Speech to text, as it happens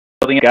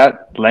building.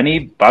 Got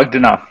Lenny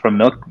Bogdonoff from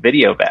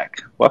Milk.video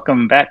back.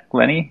 Welcome back,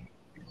 Lenny.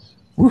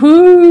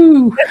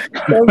 Woohoo!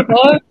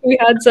 We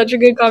had such a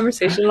good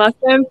conversation last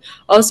time.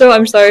 Also,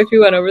 I'm sorry if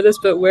you went over this,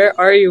 but where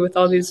are you with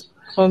all these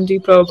Home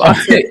Depot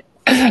boxes?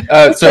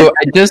 So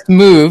I just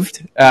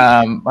moved.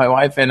 My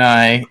wife and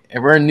I,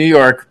 we're in New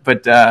York,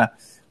 but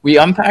we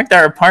unpacked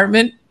our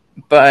apartment.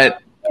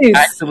 But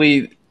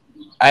actually,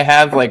 I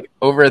have like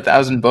over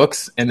 1,000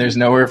 books, and there's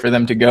nowhere for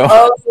them to go.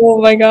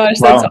 Oh my gosh,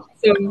 that's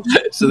awesome!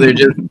 So they're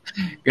just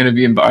going to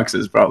be in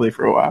boxes probably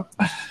for a while.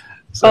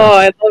 So. Oh,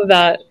 I love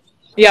that.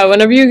 Yeah,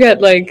 whenever you get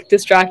like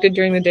distracted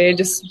during the day,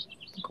 just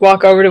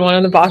walk over to one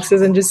of the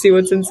boxes and just see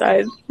what's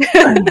inside.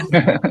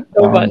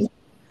 So fun.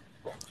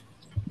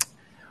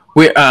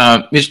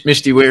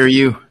 Mishti, where are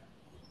you?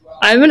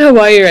 I'm in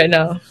Hawaii right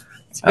now.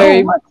 It's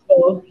very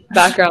cool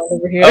background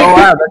over here. Oh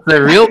wow, that's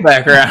the real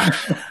background.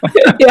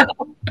 Yeah.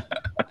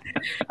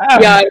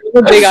 Yeah,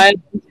 I'm a Big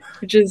Island,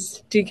 which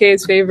is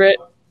DK's favorite.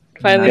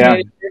 Finally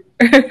made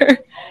it here.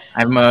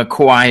 I'm a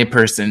Kauai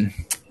person.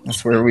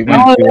 That's where we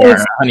went to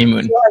our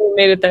honeymoon. I haven't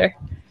made it there.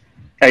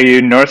 Are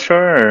you North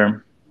Shore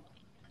or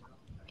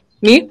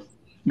me?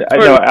 No,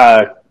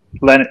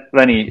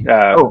 Lenny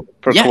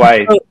for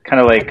Kauai, kind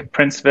of like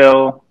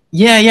Princeville.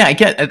 Yeah, I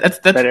get that's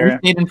that area.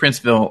 We stayed in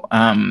Princeville.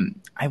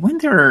 I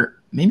went there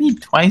maybe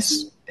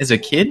twice as a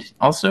kid.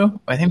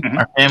 Also, I think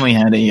our family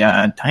had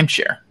a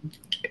timeshare.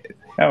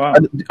 Oh wow!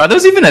 Are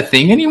those even a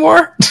thing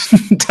anymore?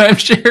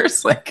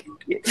 Timeshares, like.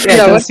 Yeah, it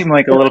does seem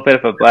like a little bit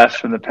of a blast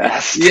from the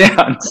past.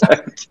 Yeah.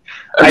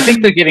 I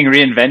think they're getting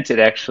reinvented,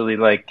 actually.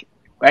 Like,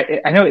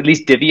 I know at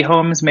least Divvy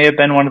Homes may have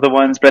been one of the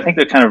ones, but I think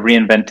they're kind of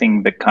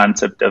reinventing the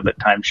concept of a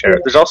timeshare.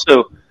 There's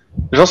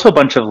also a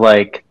bunch of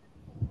like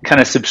kind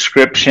of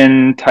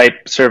subscription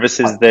type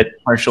services that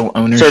partial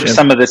ownership. Serve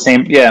some of the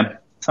same,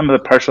 some of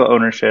the partial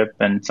ownership,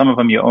 and some of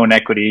them you own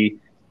equity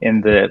in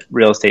the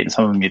real estate, and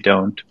some of them you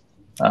don't.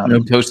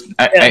 No toast.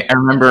 I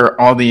remember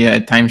all the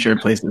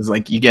timeshare places.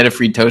 Like, you get a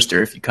free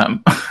toaster if you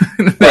come.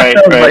 Right.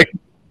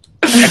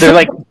 They're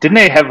like, didn't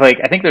they have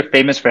like? I think they're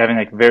famous for having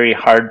like very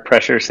hard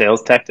pressure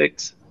sales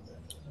tactics.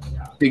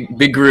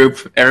 Big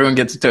group. Everyone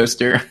gets a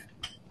toaster.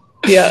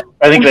 Yeah.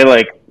 I think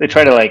they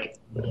try to like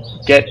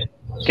get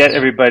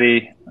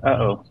everybody.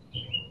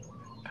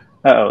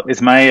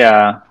 Is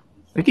my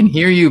we can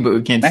hear you, but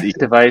we can't see.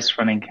 Device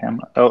running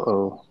camera.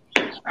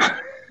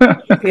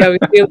 Yeah, we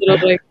see a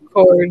little like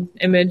forward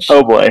image.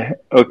 Oh boy.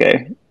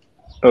 Okay.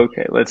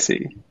 Let's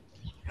see.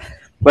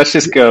 Let's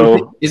just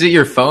go. Is it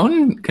your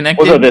phone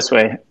connected? We'll go this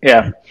way.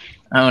 Yeah.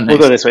 Oh, nice. We'll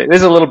go this way. This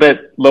is a little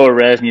bit lower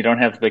res, and you don't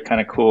have the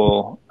kind of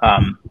cool.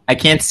 I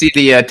can't see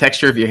the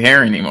texture of your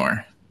hair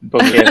anymore.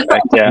 Bokeh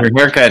effect. Yeah. Your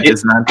haircut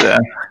is not.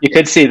 You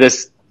could see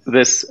this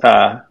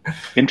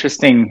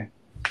interesting.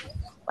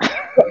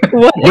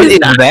 What is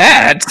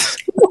that?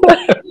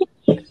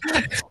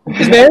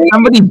 Is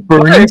somebody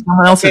burning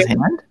someone else's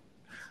hand?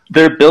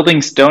 They're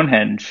building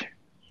Stonehenge.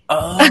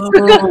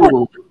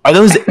 Oh, are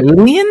those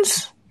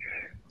aliens?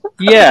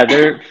 Yeah,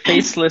 they're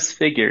faceless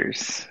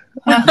figures.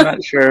 I'm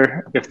not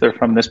sure if they're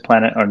from this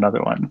planet or another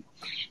one.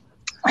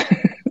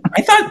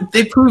 I thought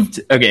they proved.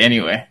 Okay,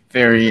 anyway,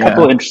 a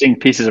couple interesting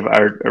pieces of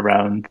art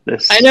around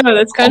this. I know,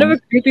 that's kind of a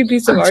creepy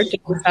piece of art to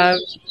have.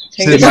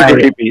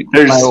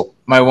 There's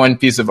my one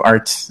piece of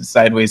art,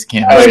 sideways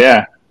camera. Oh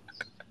yeah.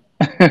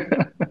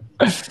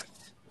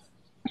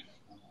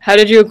 How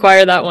did you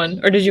acquire that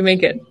one, or did you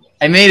make it?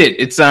 I made it.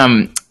 It's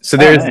so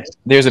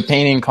there's a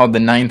painting called The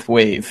Ninth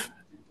Wave,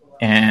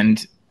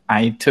 and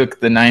I took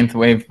the Ninth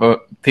Wave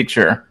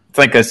picture. It's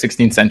like a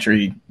 16th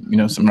century,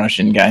 some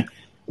Russian guy,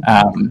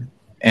 and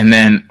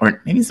then,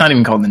 or maybe it's not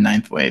even called The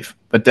Ninth Wave,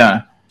 but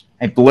I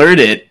blurred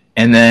it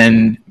and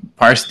then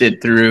parsed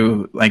it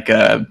through like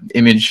a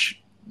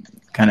image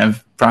kind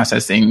of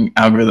processing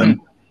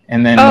algorithm,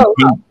 and then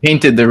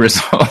painted the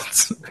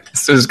results.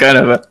 So it's kind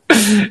of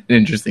an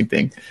interesting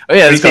thing. Oh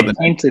yeah, it's called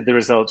painted the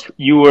results.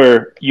 You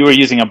were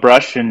using a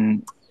brush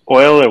and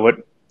oil, or what?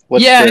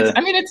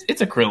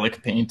 It's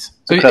acrylic paint.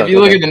 So if you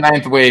look at the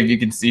Ninth Wave, you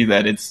can see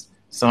that it's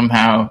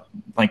somehow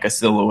like a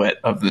silhouette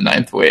of the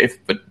Ninth Wave,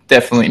 but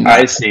definitely not.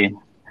 I see.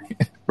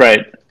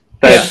 Right.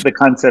 That's the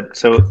concept.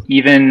 So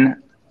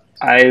even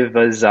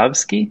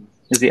Ivazovsky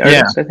is the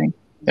artist, I think.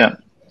 Yeah.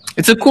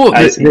 It's a cool.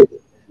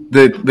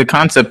 The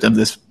concept of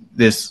this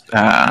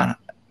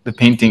the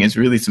painting is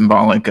really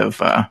symbolic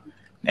of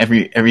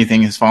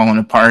everything has fallen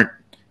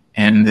apart,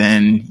 and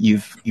then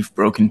you've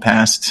broken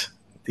past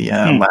the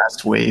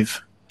last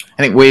wave.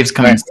 I think waves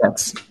come in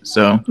sets.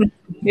 So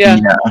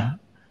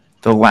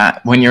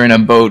when you're in a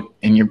boat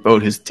and your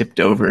boat has tipped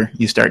over,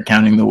 you start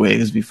counting the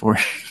waves before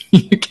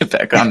you get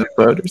back on the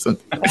boat or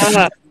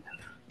something.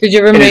 Did you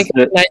ever make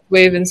a Ninth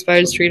Wave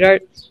inspired street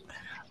art?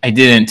 I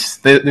didn't.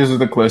 Those are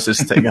the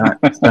closest I got.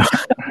 So.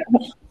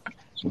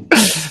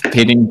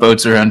 Painting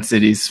boats around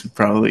cities,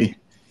 probably.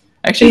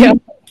 Actually,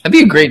 that'd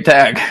be a great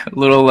tag.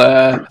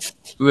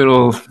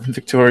 Little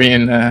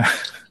Victorian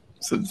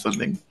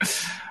something.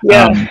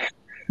 Yeah.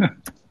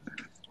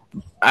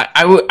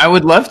 I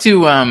would love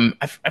to.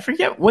 I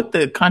forget what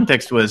the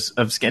context was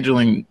of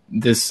scheduling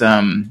this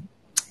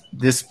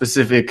this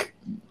specific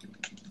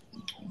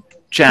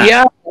chat.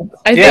 Yeah,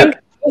 I think I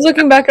was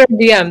looking back at our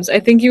DMs. I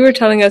think you were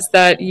telling us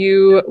that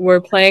you were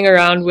playing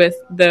around with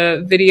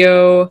the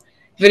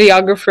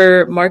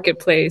videographer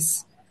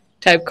marketplace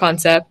type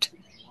concept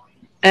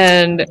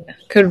and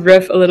could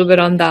riff a little bit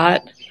on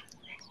that.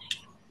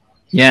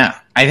 Yeah,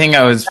 I think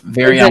I was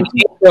very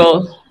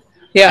April.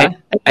 Yeah,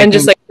 and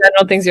just like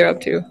general things you're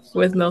up to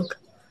with Milk.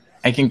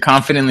 I can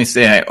confidently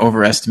say I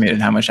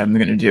overestimated how much I'm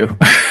going to do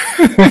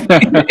in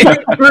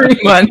 3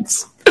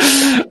 months.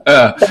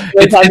 Yeah,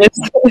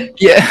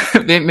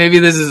 maybe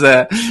this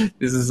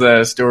is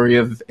a story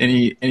of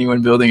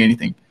anyone building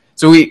anything.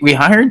 So we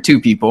hired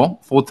 2 people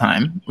full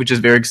time, which is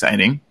very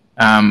exciting.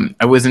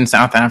 I was in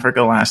South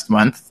Africa last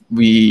month.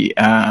 We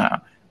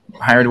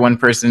hired one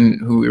person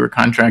who we were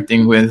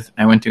contracting with.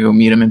 I went to go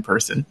meet him in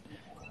person.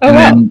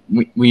 Then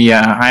we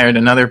hired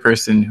another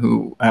person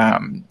who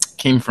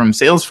came from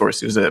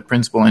Salesforce. He was a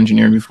principal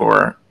engineer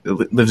before.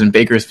 Lives in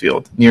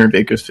Bakersfield, near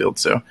Bakersfield.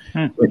 So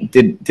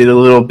did a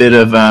little bit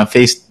of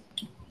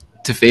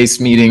face-to-face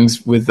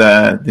meetings with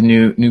the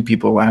new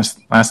people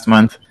last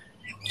month.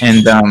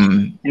 And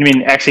you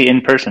mean actually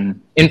in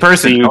person? In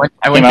person. So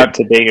I went out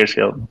to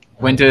Bakersfield.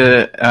 Went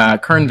to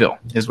Kernville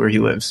is where he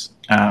lives.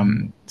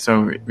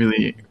 So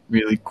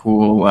really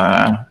cool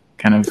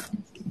kind of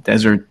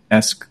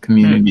desert-esque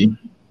community.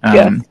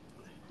 And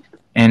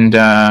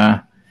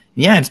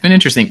it's been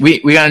interesting.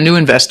 We got a new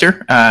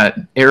investor,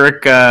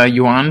 Eric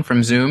Yuan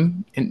from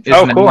Zoom. Is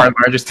cool. Our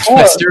largest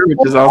investor, which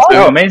is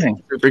also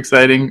amazing, super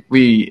exciting.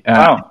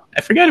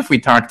 I forget if we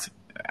talked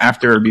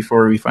after or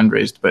before we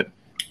fundraised, but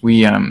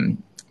we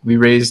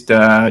raised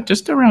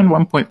just around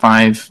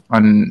 1.5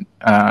 on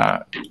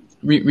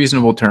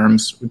reasonable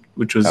terms,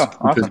 which was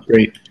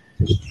great.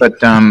 But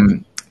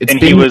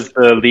he was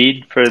the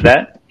lead for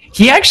that.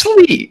 He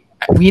actually.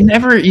 We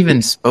never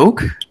even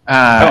spoke.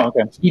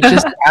 He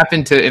just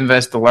happened to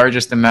invest the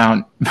largest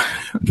amount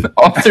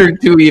all through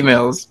 2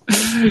 emails.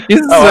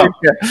 He's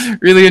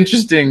really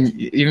interesting.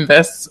 He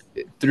invests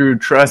through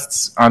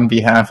trusts on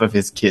behalf of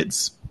his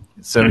kids.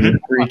 So he had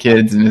 3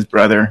 kids and his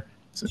brother,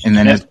 and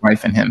then his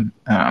wife and him,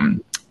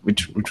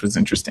 which was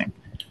interesting.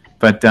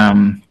 But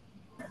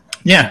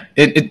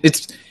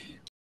it's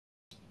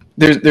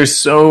there's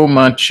so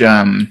much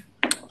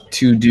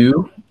to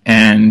do.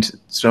 And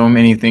so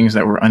many things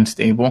that were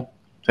unstable.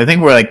 So I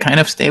think we're kind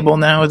of stable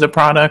now as a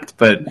product,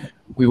 but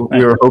we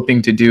were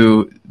hoping to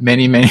do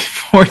many, many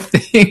more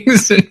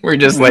things, and we're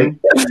just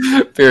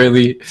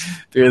barely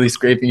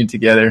scraping it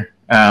together.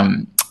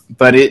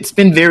 But it's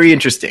been very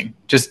interesting.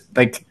 Just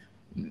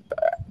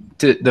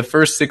the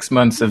first 6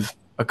 months of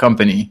a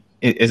company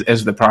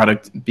as the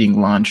product being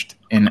launched,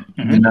 and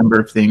the number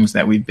of things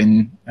that we've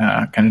been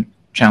kind of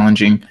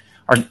challenging.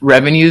 Our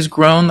revenue's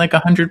grown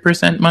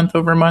 100% month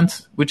over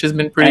month, which has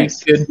been pretty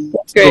good.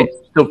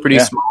 Still pretty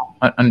small,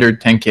 under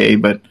 10K,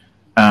 but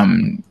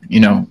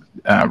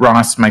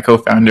Ross, my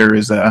co-founder,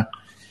 is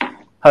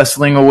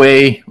hustling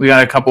away. We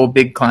got a couple of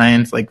big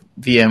clients like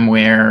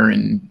VMware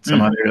and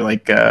some other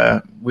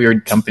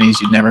weird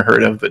companies you'd never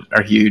heard of but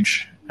are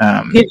huge,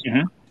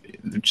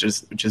 which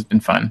has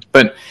been fun.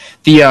 But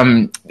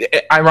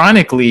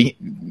ironically,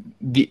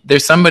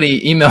 there's somebody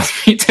emailed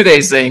me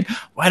today saying,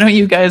 "Why don't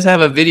you guys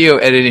have a video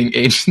editing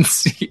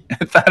agency?"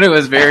 I thought it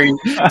was very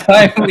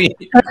timely.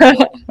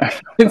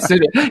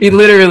 He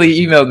literally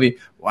emailed me,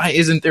 "Why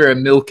isn't there a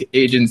Milk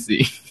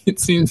agency?" It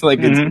seems like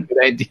it's a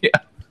good idea.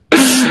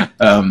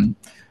 I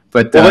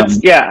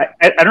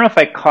don't know if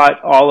I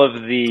caught all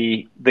of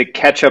the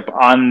catch up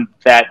on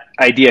that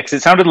idea, because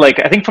it sounded like,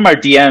 I think from our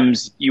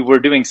DMs, you were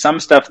doing some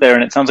stuff there,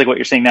 and it sounds like what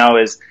you're saying now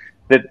is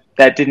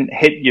that didn't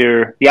hit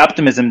the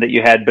optimism that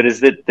you had, but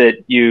is it that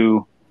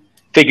you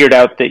figured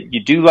out that you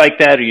do like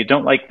that, or you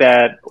don't like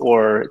that,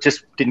 or it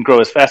just didn't grow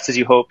as fast as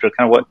you hoped, or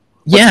kind of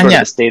what's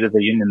the state of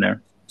the union there?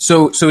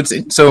 So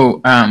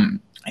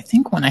I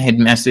think when I had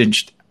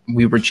messaged,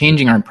 we were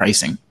changing our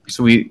pricing.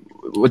 So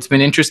what's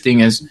been interesting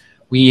is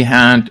we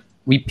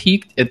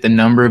peaked at the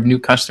number of new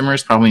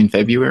customers probably in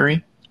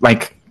February,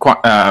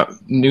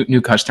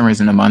 new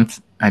customers in a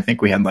month. I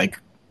think we had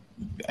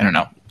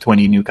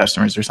 20 new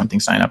customers or something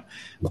sign up.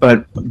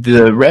 But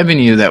the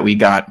revenue that we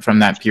got from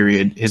that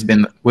period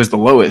was the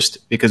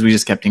lowest because we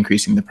just kept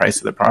increasing the price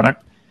of the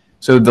product.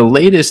 So the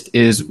latest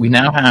is we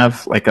now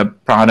have a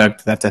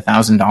product that's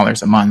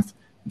 $1,000 a month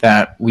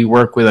that we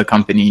work with a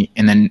company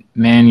and then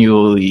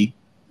manually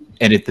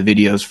edit the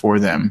videos for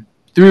them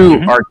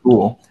through our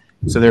tool.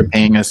 So they're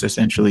paying us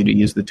essentially to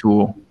use the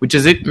tool, which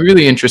is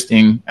really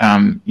interesting.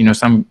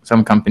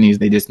 Some companies,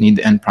 they just need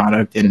the end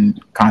product and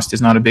cost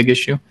is not a big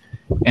issue.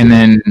 And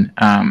then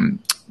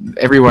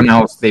everyone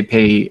else, they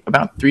pay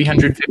about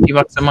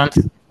 $350 a month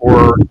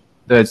for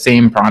the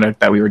same product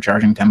that we were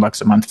charging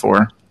 $10 a month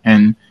for.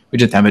 And we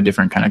just have a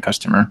different kind of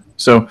customer.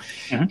 So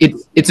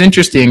it's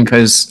interesting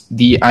because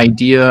the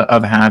idea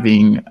of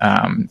having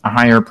a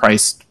higher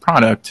priced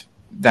product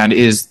that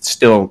is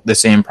still the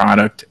same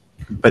product,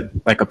 but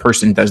a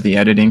person does the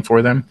editing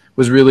for them,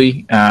 was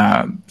really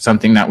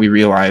something that we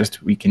realized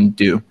we can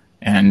do.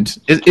 And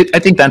I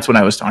think that's what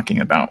I was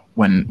talking about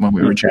when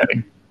we were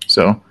chatting.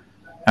 So,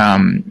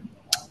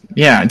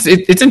 yeah,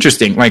 it's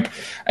interesting. Like,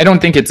 I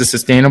don't think it's a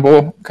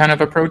sustainable kind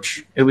of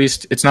approach. At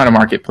least it's not a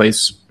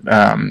marketplace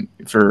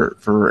for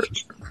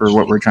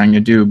what we're trying to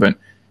do. But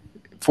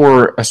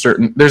for a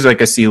certain, there's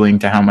like a ceiling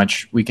to how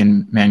much we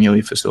can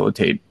manually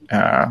facilitate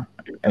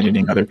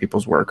editing other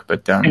people's work.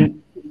 But tell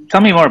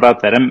me more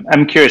about that.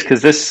 I'm curious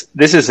because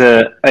this is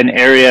an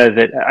area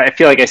that I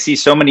feel like I see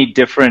so many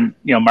different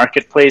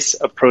marketplace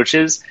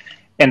approaches,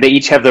 and they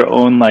each have their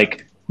own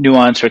like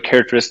nuance or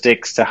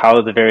characteristics to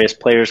how the various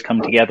players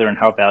come together and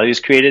how value is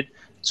created.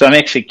 So I'm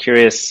actually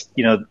curious,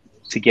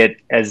 to get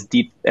as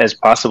deep as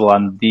possible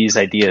on these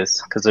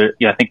ideas because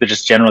I think they're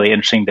just generally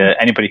interesting to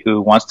anybody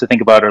who wants to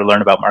think about or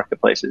learn about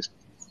marketplaces.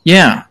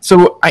 Yeah.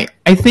 So I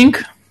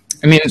think,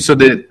 so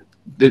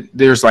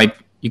there's like,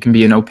 you can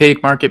be an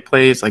opaque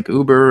marketplace like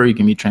Uber, or you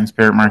can be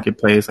transparent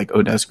marketplace like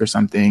Odesk or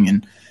something.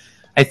 And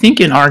I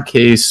think in our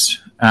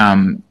case,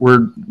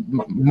 we're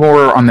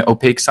more on the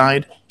opaque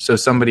side. So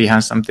somebody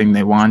has something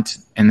they want,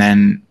 and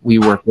then we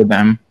work with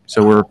them.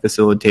 So we're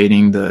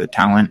facilitating the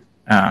talent,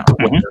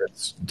 whether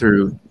it's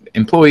through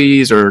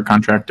employees or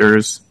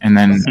contractors, and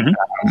then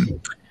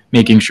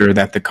making sure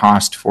that the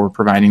cost for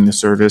providing the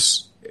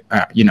service,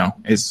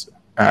 is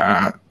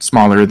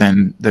smaller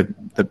than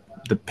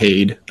the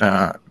paid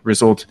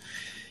result.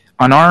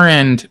 On our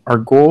end, our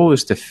goal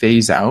is to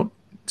phase out.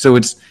 So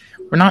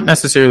we're not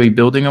necessarily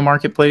building a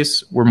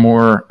marketplace. We're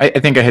more, I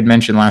think I had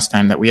mentioned last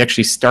time that we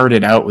actually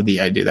started out with the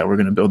idea that we're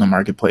going to build a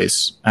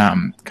marketplace.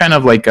 Kind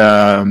of like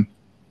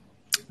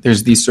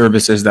there's these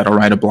services that'll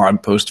write a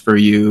blog post for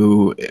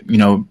you,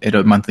 at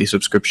a monthly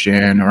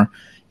subscription, or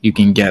you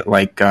can get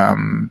like, I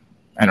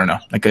don't know,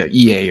 like a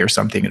EA or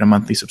something at a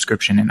monthly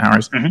subscription in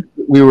ours.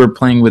 We were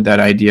playing with that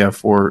idea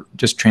for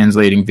just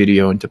translating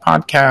video into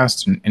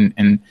podcasts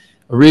and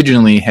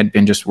originally had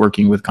been just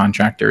working with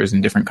contractors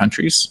in different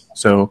countries.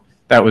 So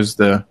that was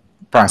the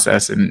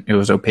process, and it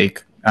was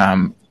opaque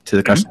to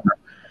the customer.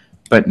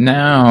 But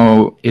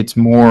now it's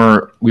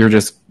more, we're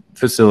just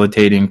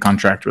facilitating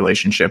contract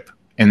relationship.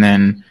 And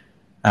then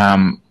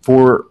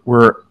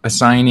we're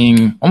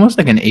assigning almost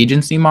like an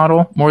agency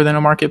model more than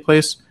a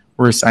marketplace.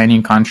 We're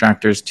assigning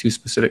contractors to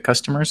specific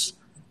customers.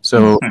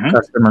 So a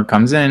customer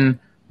comes in,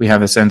 we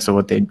have a sense of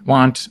what they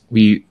want,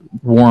 we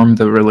warm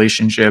the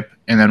relationship,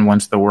 and then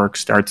once the work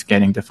starts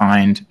getting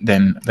defined,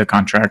 then the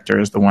contractor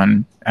is the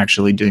one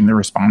actually doing the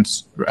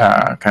response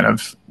kind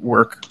of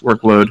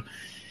workload.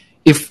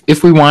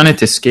 If we wanted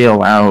to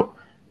scale out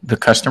the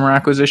customer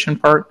acquisition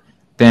part,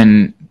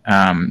 then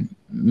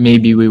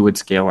maybe we would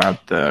scale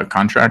out the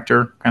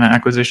contractor kind of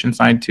acquisition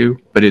side too.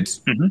 But it's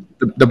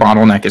the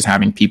bottleneck is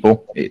having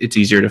people. It's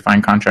easier to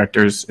find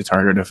contractors. It's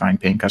harder to find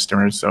paying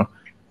customers. So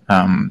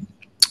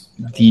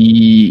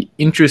the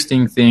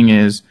interesting thing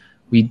is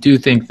we do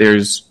think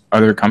there's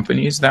other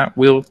companies that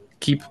will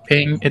keep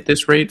paying at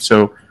this rate.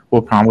 So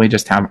we'll probably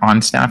just have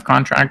on-staff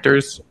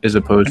contractors as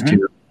opposed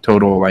to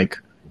total like,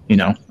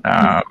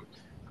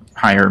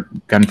 hire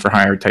gun for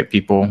hire type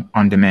people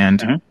on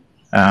demand.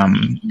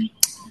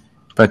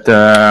 But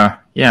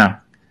yeah.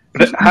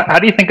 How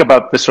do you think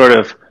about the sort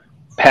of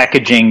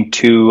packaging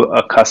to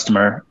a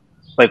customer?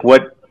 Like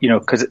what,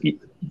 because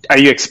are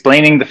you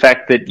explaining the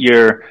fact that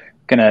you're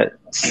going to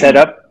set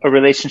up a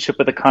relationship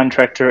with a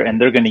contractor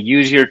and they're going to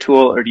use your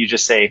tool, or do you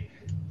just say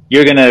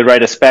you're going to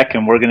write a spec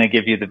and we're going to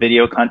give you the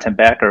video content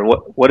back, or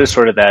what is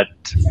sort of that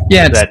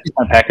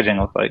packaging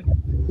look like?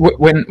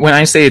 When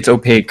I say it's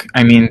opaque,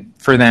 I mean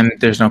for them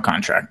there's no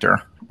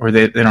contractor, or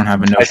they don't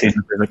have a notion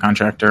for the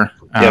contractor.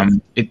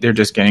 They're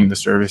just getting the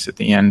service at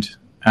the end.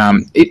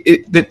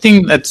 The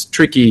thing that's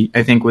tricky,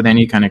 I think, with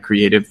any kind of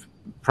creative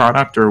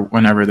product, or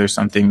whenever there's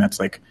something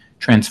that's like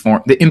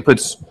transform, the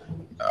inputs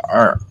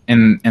are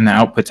and the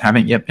outputs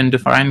haven't yet been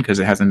defined because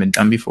it hasn't been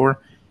done before.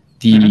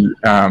 The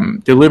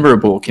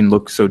deliverable can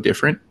look so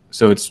different.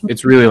 So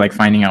it's really like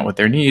finding out what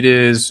their need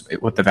is,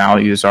 what the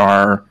values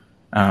are.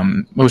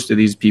 Most of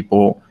these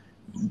people,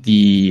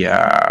 the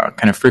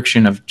kind of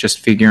friction of just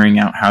figuring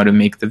out how to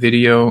make the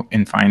video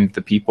and find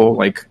the people,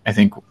 like I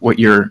think what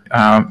your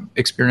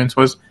experience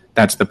was,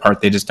 that's the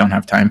part they just don't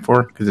have time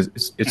for because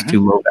it's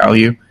too low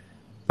value.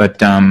 But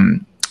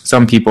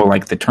some people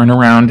like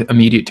the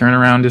immediate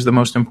turnaround is the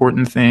most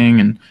important thing.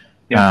 And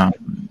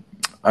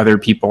other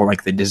people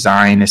like the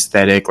design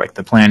aesthetic, like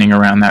the planning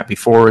around that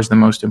before is the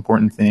most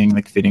important thing,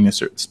 like fitting a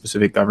certain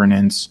specific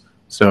governance.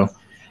 So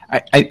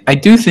I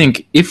do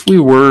think if we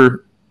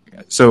were,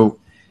 so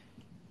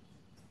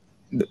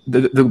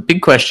the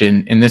big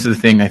question, and this is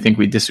the thing I think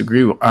we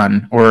disagree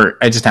on, or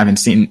I just haven't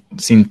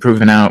seen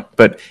proven out,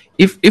 but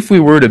if we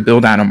were to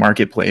build out a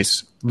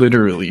marketplace,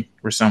 literally,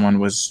 where someone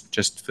was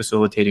just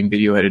facilitating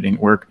video editing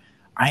work,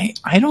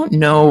 I don't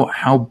know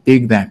how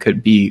big that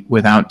could be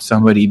without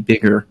somebody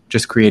bigger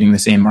just creating the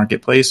same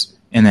marketplace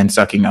and then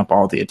sucking up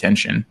all the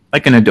attention,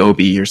 like an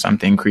Adobe or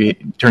something,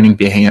 turning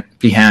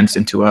Behance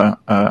into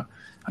a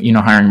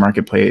hiring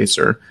marketplace,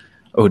 or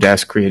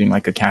Odesk creating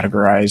like a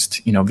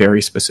categorized,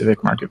 very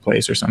specific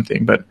marketplace or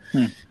something. But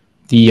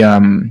we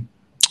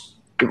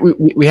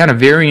had a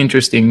very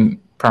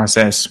interesting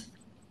process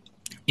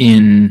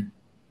in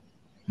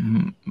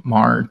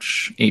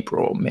March,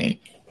 April, May.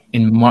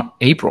 In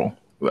April,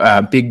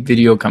 a big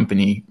video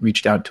company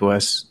reached out to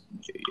us,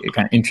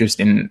 kind of interest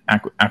in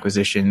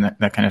acquisition,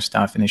 that kind of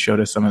stuff, and they showed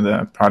us some of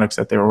the products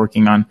that they were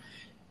working on.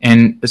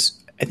 And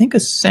I think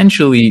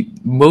essentially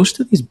most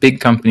of these big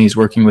companies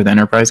working with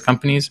enterprise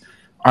companies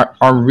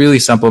are really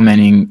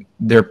supplementing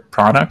their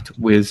product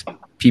with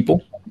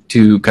people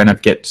to kind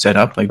of get set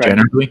up, like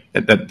generally.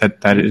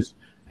 That is,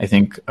 I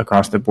think,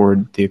 across the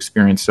board the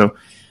experience. So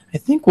I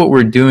think what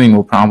we're doing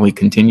will probably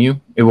continue.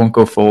 It won't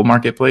go full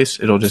marketplace.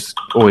 It'll just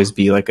always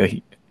be like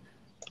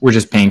we're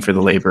just paying for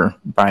the labor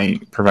by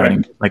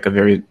providing like a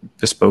very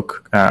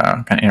bespoke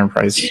kind of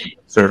enterprise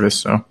service.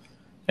 So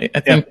I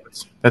think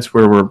that's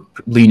where we're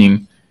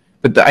leaning.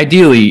 But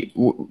ideally,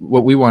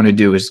 what we want to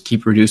do is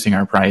keep reducing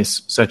our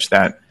price such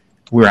that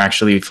we're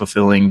actually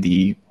fulfilling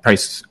the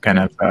price kind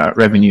of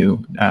revenue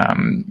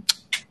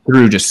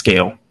through just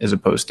scale, as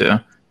opposed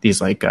to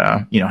these like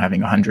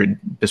having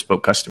 100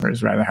 bespoke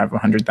customers. Rather have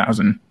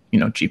 100,000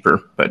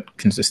 cheaper but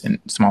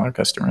consistent smaller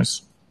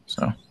customers.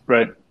 So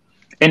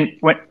And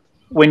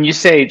when you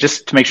say,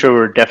 just to make sure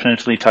we're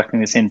definitely talking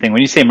the same thing, when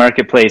you say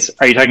marketplace,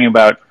 are you talking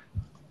about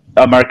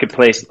a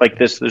marketplace like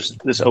this? There's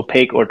this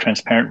opaque or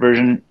transparent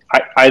version.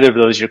 Either of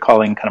those you're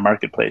calling kind of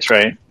marketplace,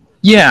 right?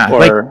 Yeah,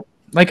 or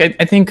I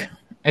think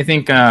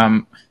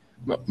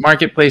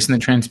marketplace in the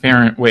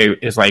transparent way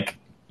is like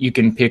you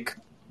can pick.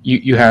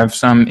 You have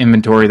some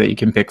inventory that you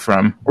can pick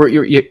from, or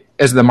you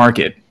as the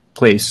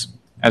marketplace,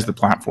 as the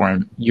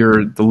platform,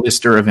 you're the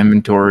lister of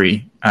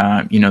inventory.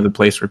 The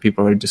place where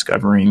people are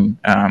discovering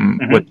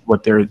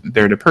what they're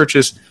there to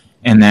purchase,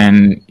 and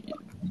then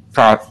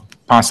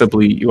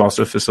possibly you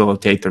also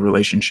facilitate the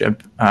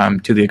relationship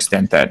to the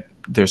extent that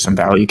there's some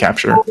value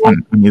capture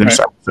on either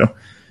side. So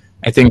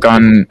I think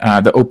on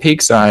the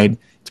opaque side,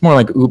 it's more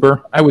like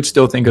Uber. I would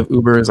still think of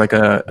Uber as like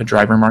a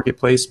driver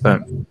marketplace,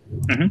 but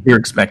you're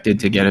expected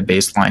to get a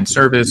baseline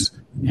service,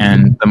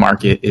 and the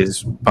market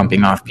is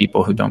bumping off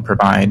people who don't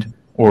provide,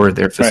 or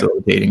they're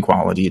facilitating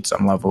quality at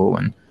some level.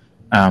 And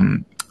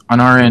on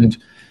our end,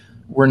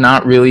 we're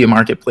not really a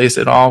marketplace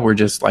at all. We're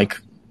just like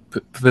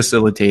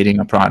facilitating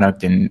a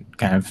product and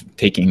kind of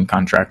taking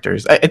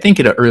contractors. I think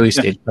at an early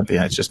stage company,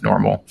 that's just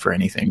normal for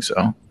anything.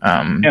 So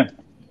I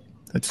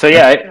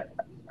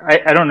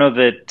don't know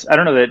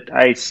that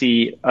I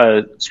see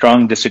a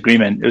strong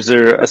disagreement. Is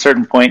there a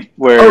certain point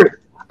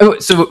where?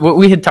 So what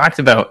we had talked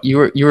about,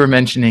 you were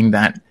mentioning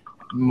that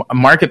a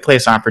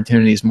marketplace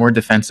opportunity is more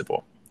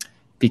defensible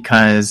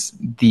because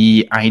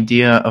the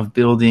idea of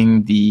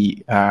building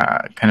the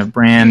kind of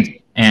brand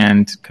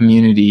and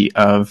community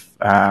of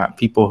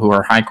people who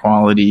are high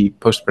quality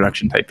post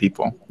production type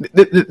people.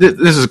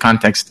 This is a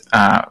context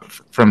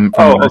from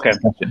okay.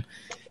 Discussion.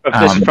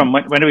 This is from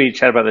when did we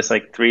chat about this?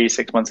 Like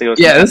 3-6 months ago?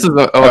 Yeah, this is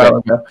a while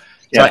ago.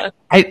 Yeah,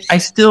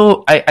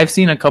 so I've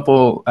seen a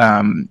couple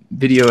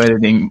video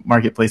editing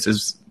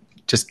marketplaces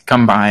just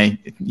come by.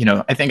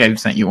 I think I've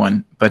sent you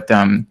one, but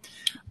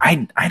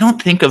I don't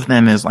think of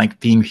them as like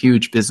being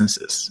huge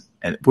businesses.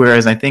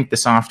 Whereas I think the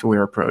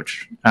software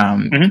approach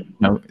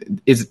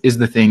is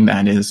the thing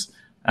that is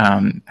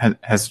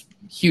has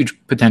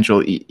huge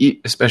potential,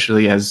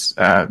 especially as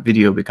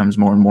video becomes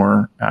more and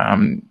more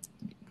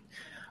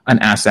an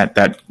asset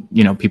that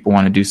people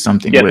want to do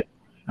something with.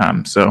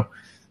 So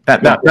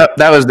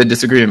that was the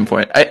disagreement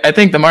point. I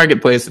think the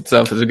marketplace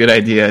itself is a good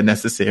idea and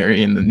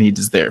necessary, and the need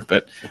is there.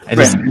 But I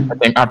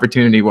think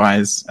opportunity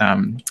wise,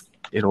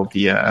 it'll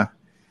be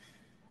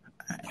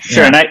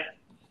sure. And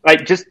I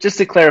just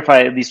to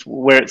clarify, at least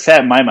where it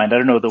sat in my mind, I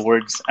don't know the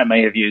words I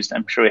may have used.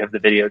 I'm sure we have the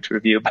video to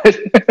review,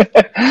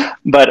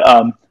 but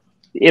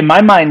in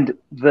my mind,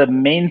 the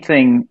main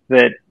thing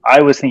that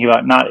I was thinking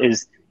about not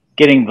is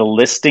getting the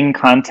listing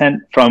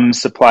content from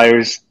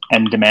suppliers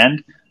and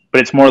demand, but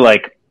it's more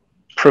like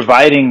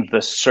providing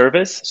the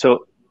service.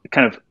 So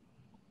kind of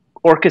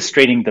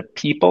orchestrating the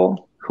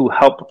people who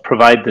help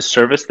provide the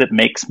service that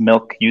makes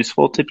Milk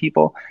useful to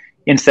people,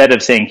 instead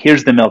of saying,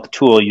 here's the Milk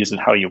tool, use it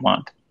how you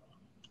want.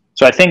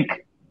 So I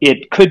think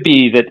it could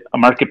be that a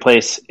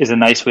marketplace is a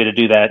nice way to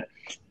do that.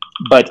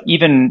 But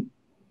even,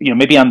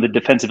 maybe on the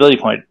defensibility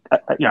point,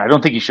 I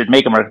don't think you should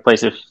make a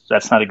marketplace if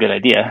that's not a good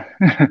idea,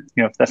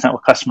 if that's not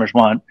what customers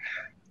want.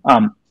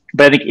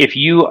 But I think if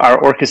you are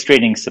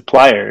orchestrating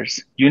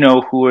suppliers,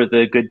 who are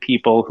the good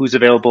people, who's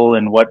available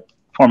in what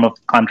form of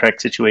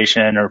contract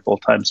situation or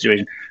full-time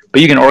situation.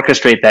 But you can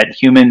orchestrate that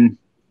human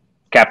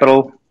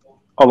capital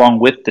along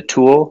with the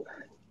tool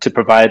to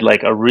provide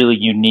like a really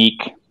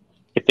unique,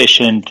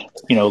 efficient,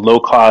 low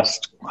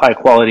cost, high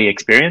quality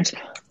experience.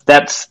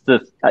 That's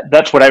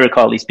what I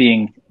recall at least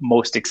being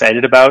most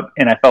excited about.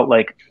 And I felt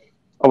like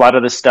a lot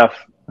of this stuff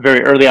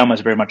very early on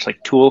was very much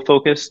like tool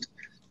focused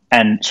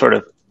and sort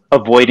of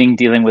avoiding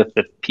dealing with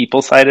the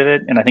people side of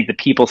it. And I think the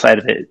people side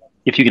of it,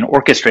 if you can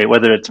orchestrate,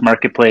 whether it's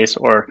marketplace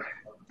or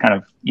kind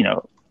of,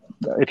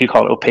 if you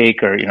call it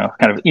opaque or,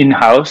 kind of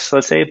in-house,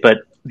 let's say, but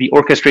the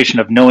orchestration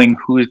of knowing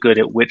who's good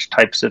at which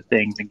types of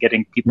things and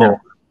getting people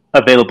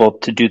available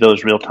to do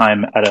those real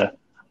time at a,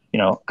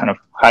 kind of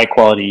high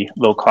quality,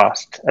 low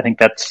cost. I think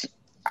that's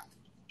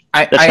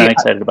That's what I'm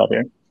excited about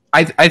here.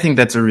 I think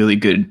that's a really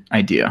good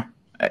idea.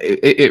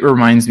 It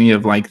reminds me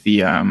of like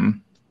the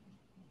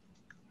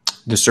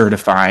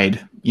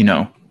certified,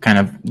 kind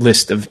of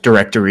list of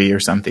directory or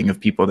something of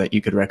people that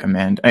you could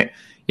recommend.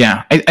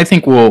 I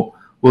think we'll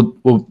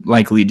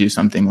likely do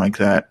something like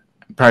that.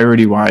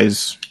 Priority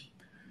wise,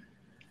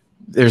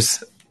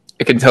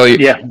 I can tell you,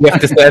 you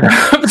have to set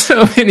up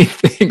so many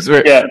things.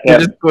 We're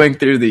just going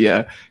through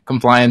the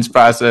compliance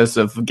process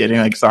of getting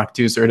like SOC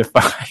 2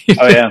 certified.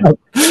 Oh yeah,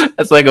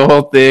 that's like a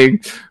whole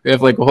thing. We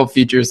have like a whole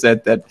feature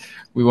set that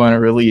we want to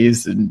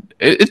release, and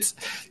it's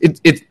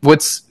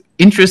what's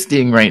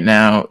interesting right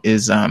now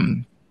is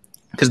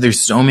because there's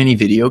so many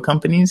video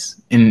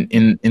companies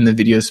in the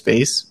video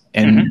space,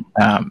 and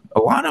a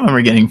lot of them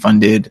are getting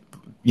funded,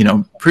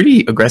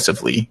 pretty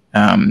aggressively.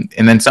 And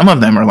then some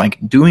of them are like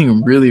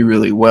doing really,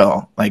 really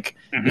well. Like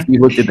if you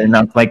looked at their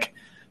numbers, like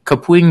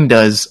Kapwing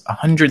does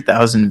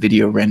 100,000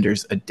 video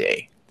renders a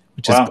day,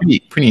 which is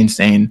pretty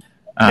insane.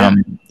 I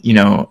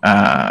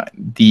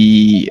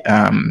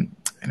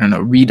don't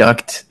know,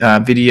 Reduct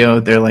Video.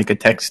 They're like a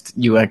text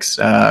UX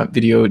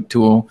video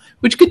tool,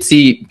 which could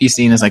be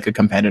seen as like a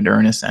competitor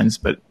in a sense,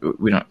 but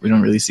we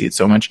don't really see it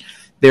so much.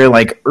 Their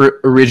like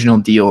original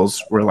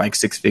deals were like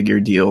 6-figure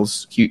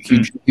deals,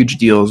 huge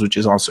deals, which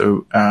is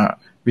also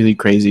really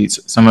crazy.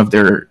 Some of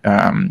their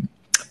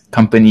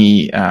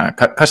company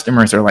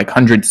customers are like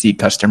 100-seat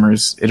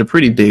customers at a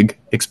pretty big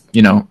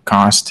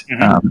cost,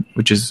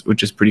 which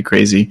is pretty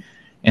crazy.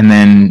 And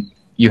then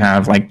you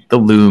have like the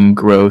Loom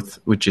growth,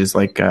 which is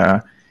like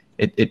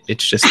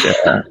it's just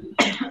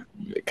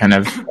kind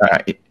of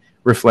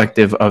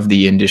reflective of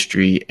the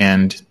industry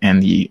and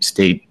the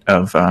state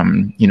of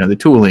the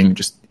tooling,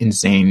 just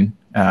insane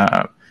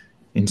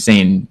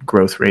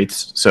growth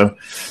rates. So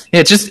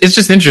it's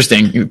just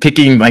interesting. You're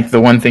picking like the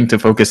one thing to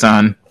focus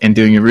on and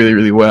doing it really,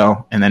 really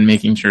well, and then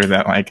making sure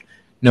that like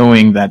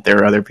knowing that there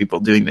are other people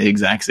doing the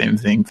exact same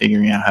thing,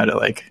 figuring out how to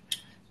like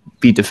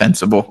be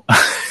defensible.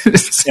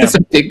 It's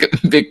a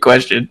big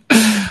question.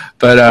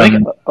 But I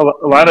think a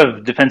lot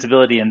of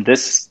defensibility in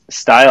this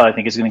style, I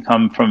think, is going to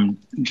come from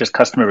just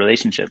customer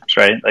relationships,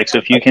 right? Like, so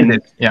if you can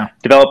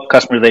develop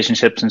customer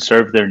relationships and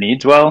serve their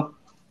needs well,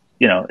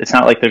 it's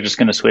not like they're just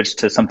going to switch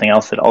to something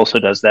else that also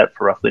does that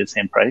for roughly the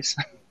same price.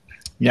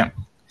 Yeah.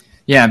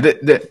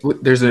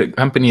 There's a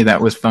company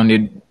that was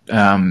funded,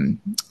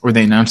 or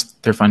they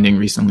announced their funding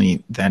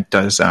recently, that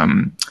does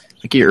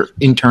like your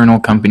internal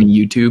company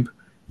YouTube,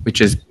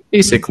 which is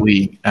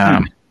basically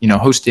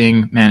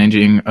hosting,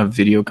 managing of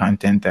video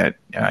content that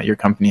your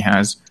company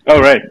has. Oh,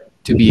 right.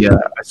 To be a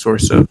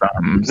source of.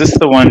 Is this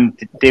the one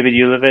David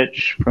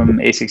Ulevich from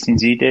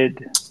A16Z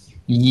did?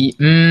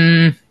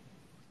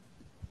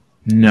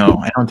 No,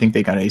 I don't think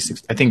they got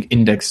A16. I think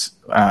Index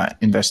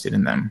invested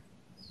in them.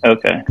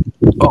 Okay.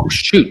 Oh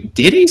shoot!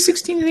 Did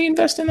A16Z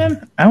invest in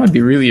them? That would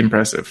be really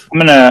impressive. I'm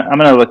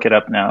gonna look it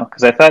up now,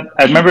 because I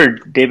remember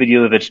David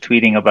Ulevich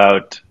tweeting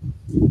about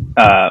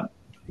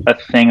a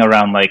thing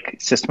around like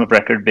system of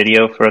record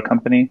video for a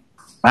company.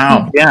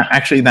 Wow. Yeah,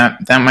 actually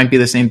that might be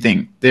the same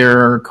thing.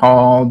 They're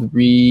called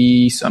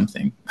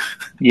something.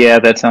 Yeah,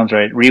 that sounds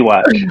right.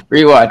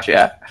 Rewatch,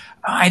 yeah.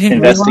 Oh, I didn't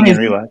investing in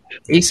realize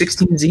Rewatch.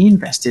 A16Z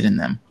invested in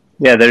them.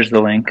 Yeah, there's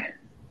the link.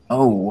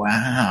 Oh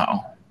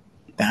wow.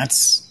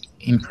 That's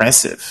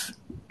impressive.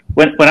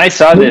 When I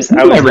saw this,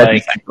 I was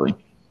like,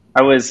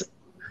 I was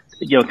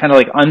kind of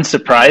like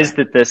unsurprised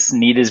that this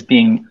need is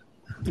being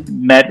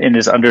met and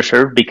is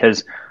underserved,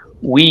 because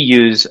we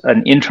use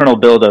an internal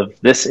build of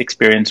this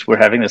experience. We're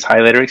having this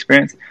highlighter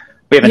experience.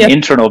 We have an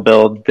internal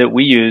build that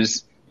we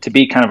use to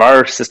be kind of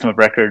our system of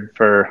record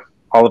for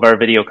all of our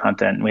video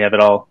content. And we have it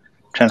all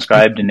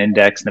transcribed and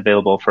indexed and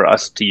available for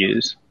us to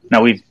use.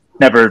 Now, we've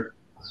never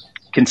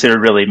considered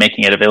really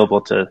making it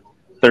available to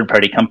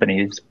third-party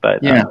companies,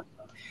 but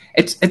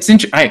it's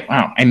interesting.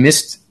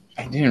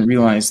 I didn't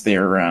realize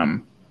their.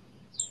 I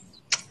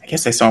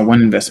guess I saw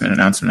one investment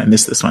announcement. I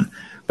missed this one.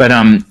 But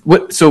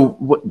what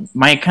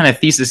my kind of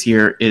thesis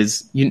here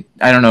is,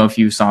 I don't know if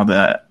you saw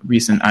the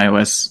recent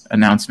iOS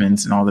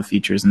announcements and all the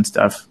features and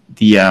stuff.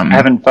 I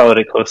haven't followed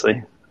it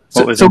closely.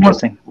 What was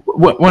interesting?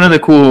 One of the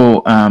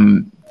cool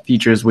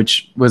features,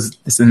 which was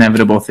this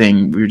inevitable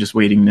thing we were just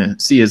waiting to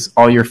see, is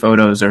all your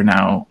photos are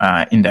now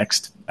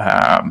indexed.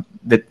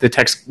 The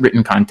text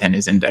written content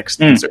is indexed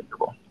and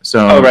searchable.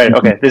 So, right,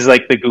 okay. This is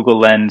like the Google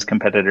Lens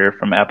competitor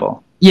from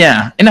Apple.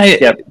 Yeah, and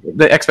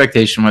the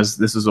expectation was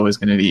this was always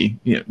going to be,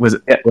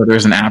 whether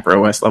there's an app or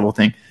OS level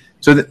thing.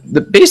 So the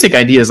basic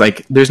idea is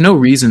like there's no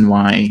reason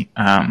why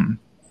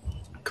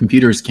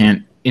computers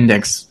can't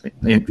index,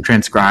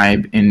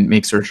 transcribe, and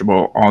make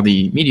searchable all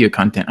the media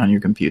content on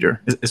your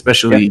computer,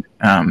 especially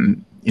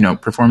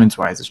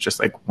performance-wise. It's just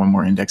like one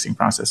more indexing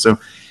process. So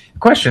the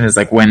question is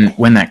like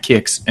when that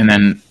kicks, and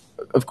then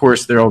of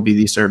course there will be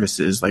these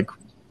services like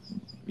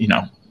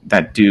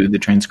that do the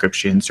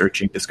transcription,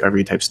 searching,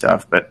 discovery type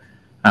stuff. But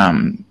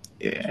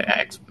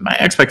my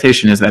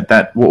expectation is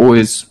that will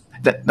always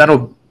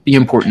that'll be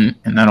important,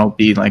 and that'll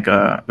be like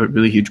a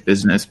really huge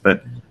business.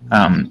 But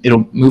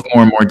it'll move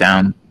more and more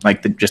down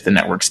like just the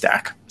network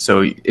stack.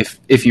 So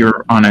if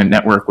you're on a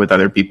network with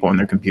other people on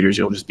their computers,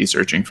 you'll just be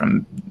searching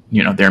from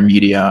their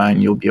media,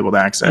 and you'll be able to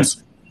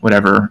access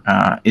whatever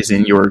is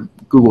in your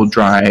Google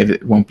Drive.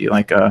 It won't be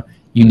like a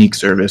unique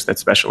service that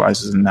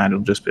specializes in that.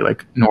 It'll just be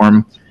like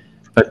norm.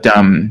 But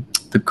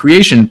the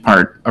creation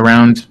part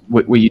around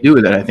what you do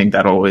with it, I think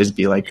that'll always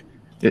be like,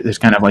 there's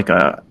kind of like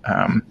a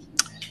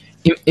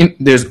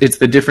it's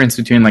the difference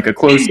between like a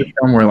closed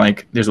system where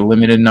like there's a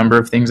limited number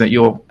of things that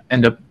you'll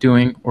end up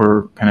doing,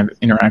 or kind of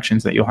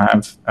interactions that you'll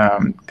have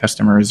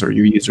customers or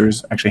your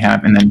users actually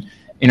have, and then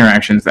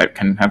interactions that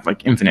can have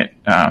like infinite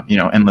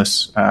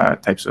endless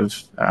types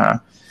of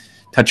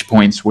touch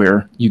points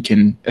where you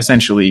can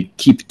essentially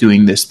keep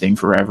doing this thing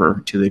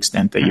forever to the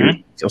extent that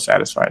you feel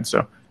satisfied.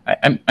 So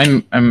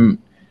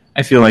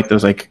I feel like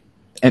those like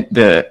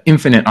the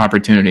infinite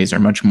opportunities are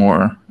much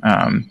more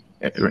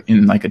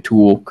in like a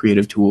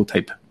creative tool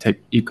type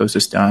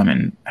ecosystem,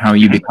 and how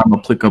you become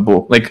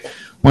applicable. Like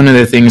one of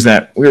the things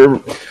that we're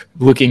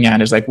looking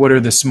at is like, what are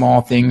the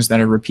small things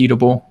that are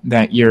repeatable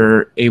that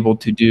you're able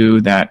to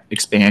do that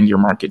expand your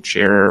market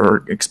share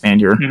or expand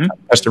your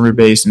customer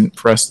base. And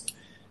for us,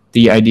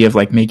 the idea of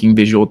like making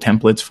visual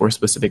templates for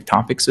specific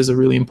topics is a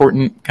really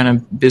important kind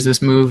of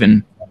business move.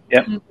 And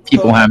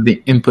people have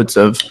the inputs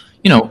of,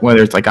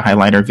 whether it's like a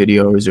highlighter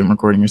video or Zoom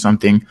recording or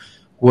something,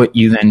 what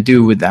you then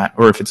do with that,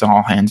 or if it's an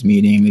all hands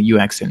meeting, a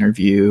UX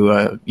interview,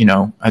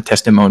 a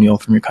testimonial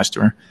from your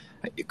customer,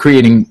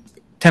 creating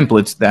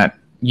templates that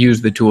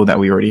use the tool that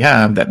we already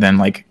have, that then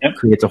like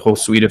creates a whole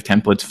suite of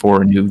templates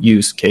for a new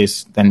use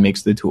case, then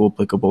makes the tool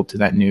applicable to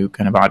that new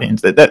kind of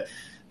audience. That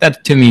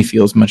to me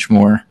feels much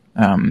more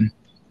kind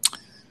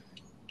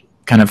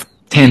of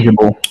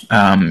tangible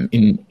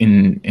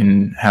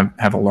in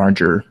have a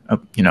larger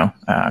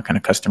kind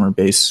of customer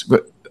base,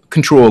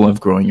 control of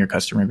growing your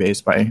customer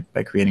base by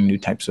creating new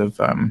types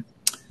of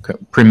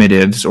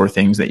primitives or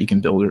things that you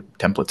can build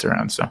templates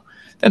around. So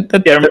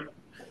that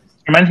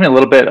reminds me a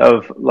little bit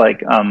of like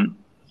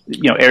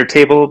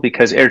Airtable,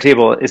 because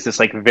Airtable is this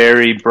like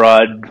very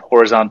broad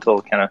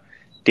horizontal kind of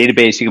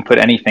database. You can put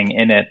anything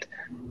in it,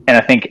 and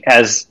I think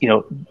as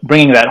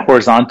bringing that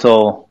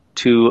horizontal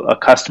to a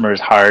customer is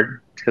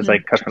hard, because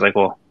like customers are like,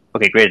 well,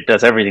 okay, great, it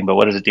does everything, but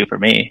what does it do for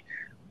me?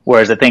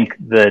 Whereas I think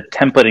the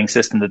templating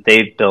system that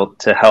they've built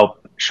to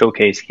help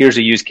showcase, here's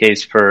a use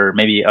case for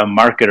maybe a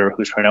marketer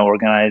who's trying to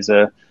organize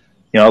a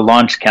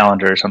launch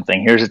calendar or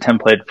something. Here's a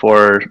template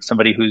for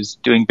somebody who's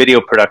doing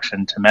video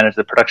production to manage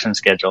the production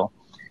schedule.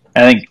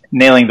 And I think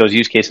nailing those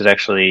use cases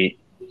actually,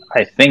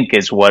 I think,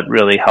 is what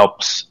really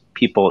helps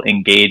people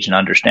engage and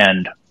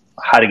understand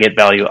how to get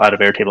value out of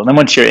Airtable. And then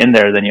once you're in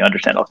there, then you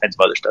understand all kinds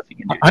of other stuff you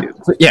can do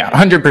too. Yeah,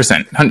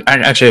 100%.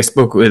 I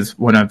spoke with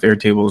one of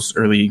Airtable's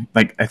early,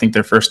 like I think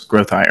their first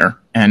growth hire,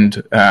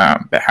 and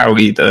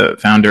Howie, the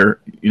founder,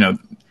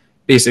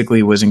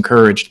 basically was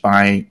encouraged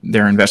by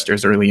their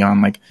investors early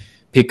on, like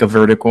pick a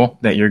vertical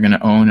that you're going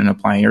to own and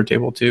apply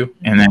Airtable to.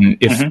 And then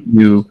if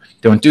you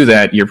don't do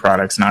that, your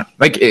product's not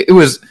like, it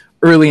was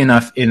early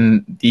enough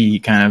in the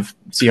kind of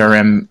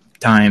CRM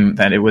time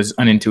that it was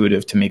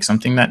unintuitive to make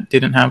something that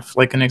didn't have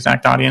like an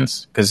exact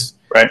audience, because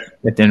that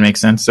didn't make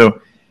sense.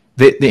 So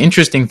the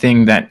interesting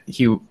thing that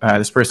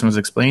this person was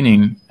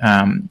explaining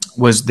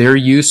was their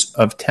use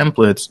of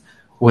templates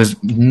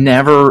was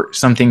never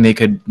something they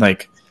could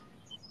like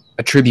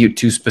attribute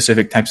to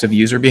specific types of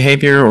user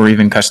behavior or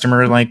even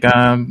customer like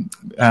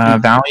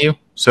value.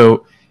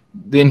 So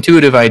the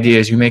intuitive idea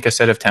is you make a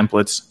set of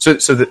templates.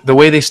 So the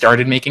way they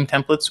started making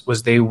templates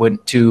was they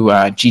went to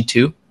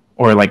G2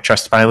 or like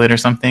Trustpilot or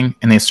something,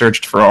 and they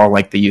searched for all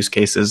like the use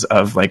cases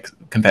of like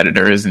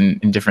competitors and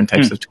different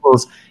types of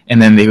tools,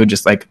 and then they would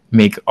just like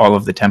make all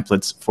of the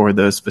templates for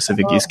those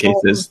specific use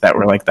cases that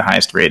were like the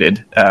highest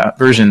rated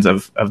versions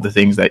of the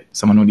things that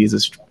someone would use a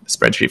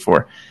spreadsheet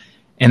for.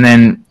 And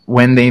then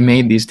when they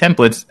made these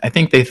templates, I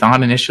think they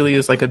thought initially it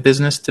was like a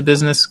business to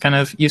business kind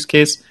of use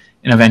case,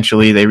 and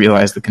eventually they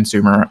realized the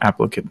consumer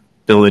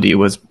applicability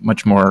was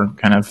much more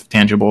kind of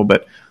tangible.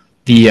 But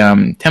the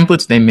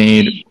templates they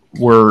made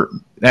were,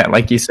 that,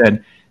 like you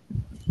said,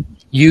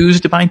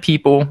 used by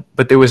people,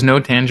 but there was no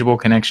tangible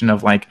connection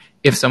of like,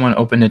 if someone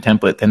opened a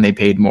template, then they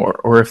paid more,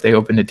 or if they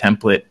opened a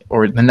template,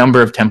 or the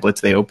number of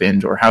templates they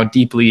opened, or how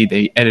deeply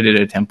they edited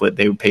a template,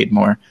 they paid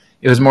more.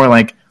 It was more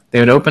like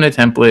they would open a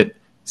template,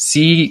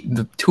 see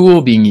the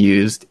tool being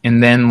used,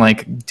 and then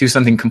like do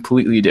something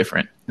completely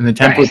different. And the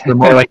templates were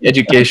more like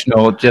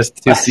educational,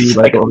 just to see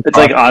like it's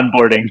like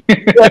onboarding.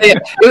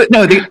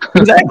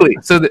 Exactly.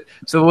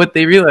 So what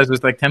they realized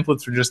was like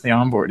templates were just the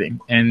onboarding,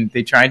 and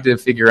they tried to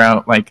figure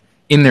out like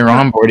in their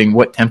onboarding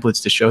what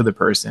templates to show the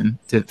person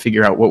to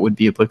figure out what would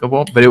be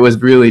applicable. But it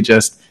was really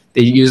just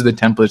they used the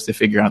templates to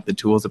figure out the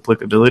tool's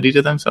applicability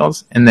to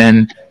themselves, and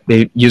then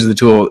they use the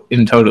tool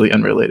in a totally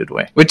unrelated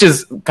way, which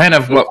is kind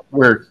of what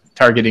we're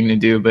targeting to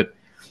do. But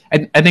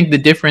I think the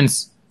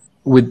difference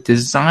with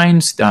design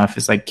stuff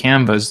is like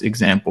Canva's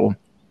example.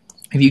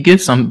 If you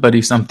give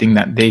somebody something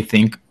that they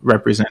think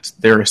represents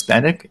their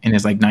aesthetic and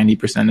is like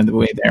 90% of the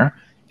way there,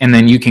 and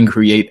then you can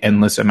create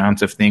endless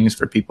amounts of things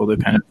for people to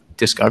kind of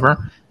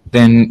discover,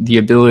 then the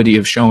ability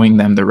of showing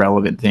them the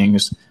relevant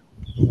things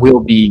will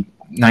be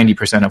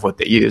 90% of what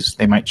they use.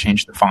 They might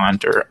change the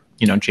font or,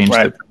 change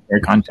their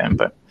content,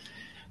 but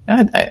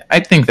I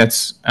think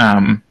that's,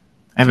 I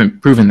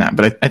haven't proven that,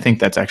 but I think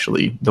that's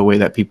actually the way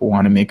that people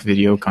want to make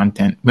video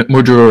content. But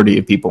majority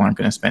of people aren't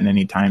going to spend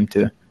any time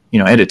to,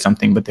 edit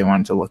something, but they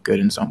want it to look good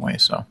in some way.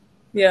 So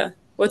yeah.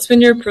 What's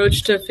been your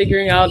approach to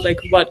figuring out like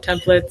what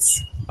templates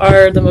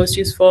are the most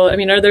useful? I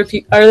mean, are there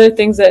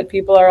things that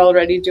people are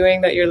already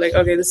doing that you're like,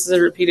 okay, this is a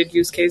repeated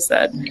use case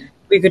that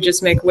we could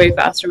just make way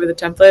faster with a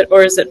template?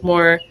 Or is it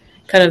more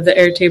kind of the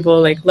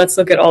Airtable, like, let's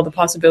look at all the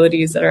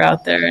possibilities that are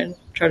out there and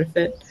try to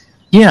fit?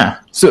 Yeah.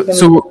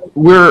 So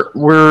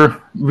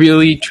we're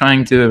really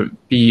trying to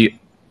be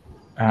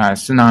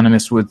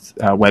synonymous with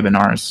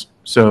webinars.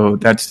 So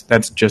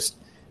that's just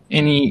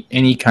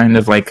any kind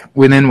of like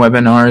within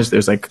webinars,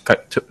 there's like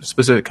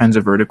specific kinds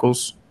of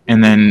verticals,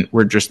 and then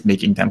we're just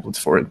making templates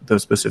for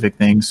those specific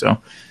things.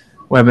 So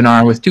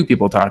webinar with 2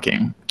 people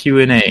talking,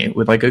 Q&A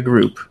with like a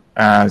group,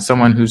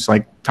 someone who's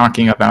like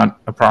talking about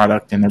a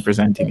product and they're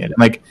presenting it,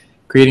 like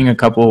creating a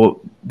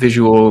couple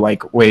visual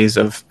like ways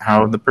of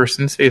how the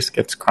person's face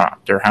gets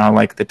cropped or how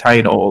like the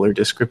title or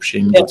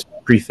description gets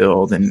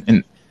pre-filled,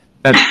 and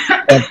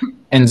that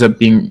ends up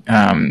being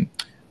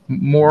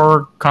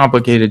more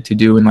complicated to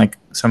do in like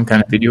some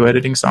kind of video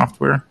editing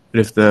software. But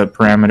if the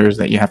parameters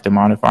that you have to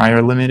modify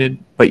are limited,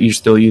 but you're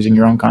still using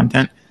your own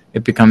content,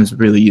 it becomes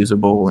really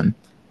usable. And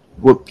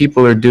what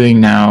people are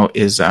doing now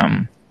is,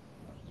 I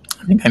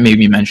think I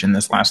maybe mentioned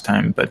this last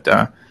time, but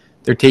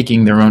they're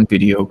taking their own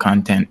video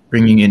content,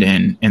 bringing it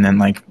in, and then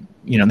like,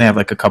 they have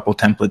like a couple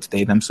templates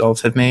they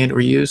themselves have made or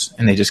use,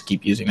 and they just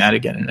keep using that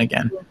again and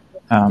again.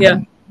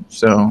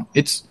 So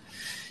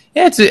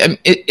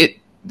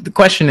the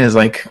question is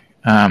like,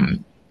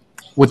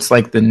 what's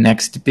like the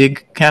next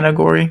big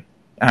category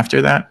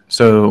after that?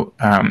 So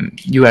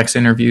UX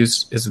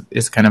interviews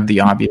is kind of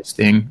the obvious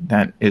thing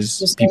that is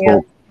just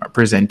people are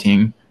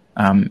presenting,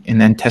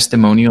 and then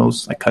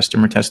testimonials, like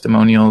customer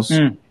testimonials,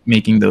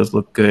 making those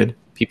look good.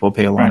 People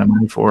pay a lot of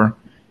money for.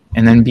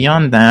 And then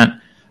beyond that,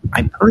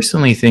 I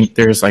personally think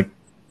there's like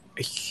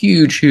a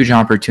huge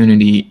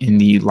opportunity in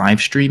the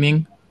live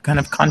streaming kind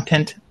of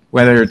content,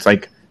 whether it's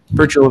like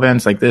virtual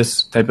events like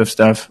this type of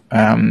stuff,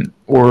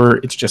 or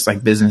it's just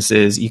like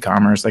businesses,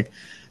 e-commerce. Like,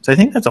 so I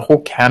think that's a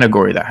whole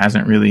category that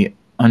hasn't really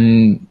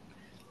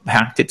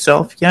unpacked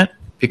itself yet,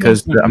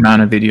 because the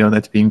amount of video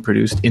that's being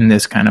produced in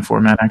this kind of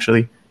format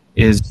actually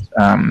is,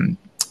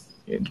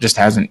 it just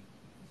hasn't,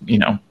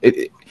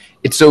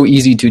 it's so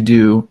easy to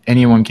do.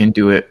 Anyone can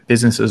do it.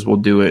 Businesses will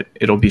do it.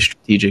 It'll be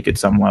strategic at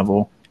some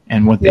level.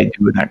 And what they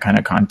do with that kind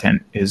of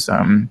content is,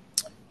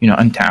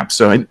 untapped.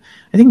 So I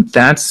think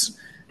that's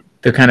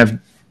the kind of,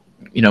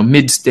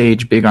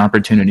 mid-stage big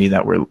opportunity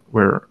that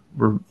we're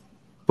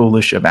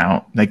bullish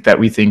about, like that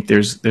we think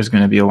there's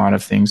going to be a lot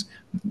of things.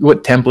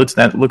 What templates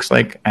that looks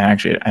like, I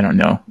don't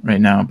know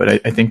right now,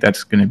 but I think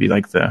that's going to be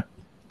like the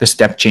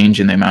step change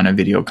in the amount of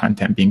video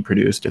content being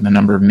produced and the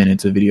number of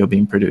minutes of video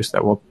being produced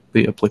that will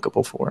be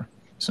applicable for.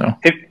 So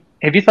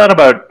have you thought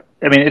about,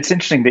 I mean, it's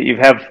interesting that you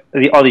have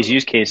all these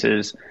use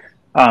cases,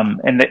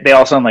 and they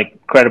all sound like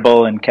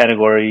credible and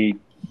category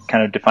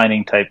kind of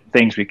defining type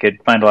things. We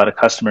could find a lot of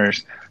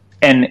customers.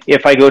 And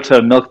if I go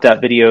to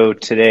Milk.video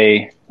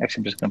today,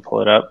 actually I'm just going to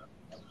pull it up.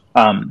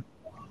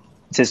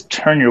 It says,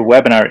 turn your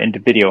webinar into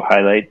video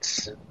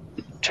highlights.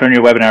 Turn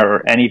your webinar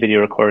or any video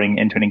recording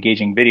into an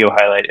engaging video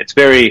highlight. It's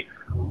very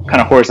kind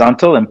of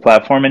horizontal and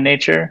platform in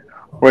nature.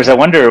 Whereas I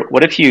wonder,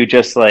 what if you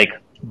just like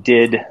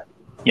did,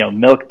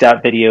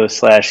 Milk.video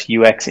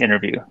 /UX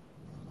interview?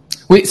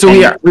 We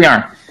are.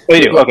 Oh,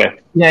 you do? Okay.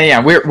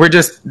 Yeah. We're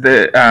just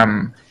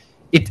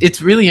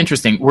it's really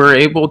interesting. We're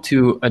able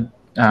to,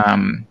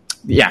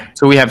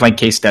 so we have like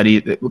case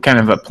study, kind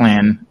of a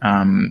plan,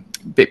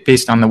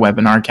 based on the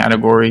webinar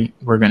category.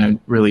 We're going to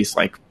release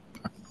like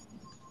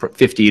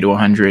 50 to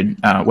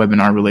 100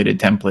 webinar related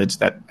templates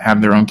that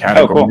have their own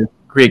category. Oh, cool.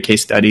 Create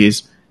case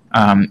studies,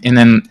 and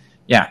then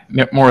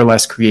more or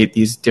less create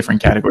these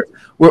different categories.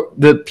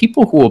 The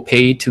people who will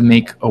pay to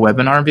make a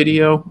webinar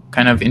video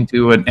kind of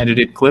into an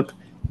edited clip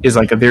is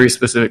like a very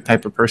specific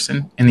type of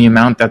person, and the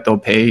amount that they'll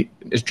pay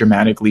is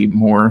dramatically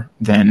more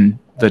than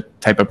the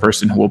type of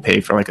person who will pay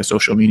for like a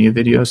social media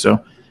video.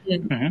 So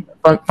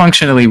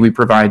functionally, we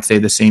provide, say,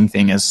 the same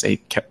thing as,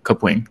 say,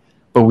 Kapwing,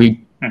 but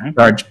we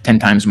charge 10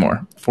 times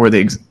more for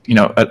the,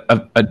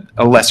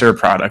 a lesser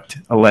product,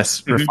 a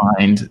less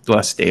refined,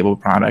 less stable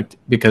product,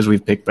 because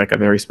we've picked like a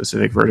very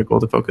specific vertical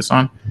to focus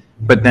on.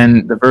 But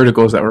then the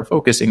verticals that we're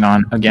focusing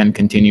on, again,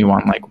 continue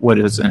on like, what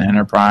does an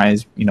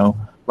enterprise,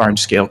 large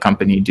scale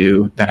company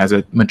do that has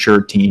a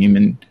mature team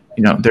and,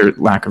 their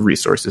lack of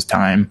resources,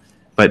 time,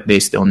 but they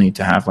still need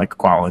to have like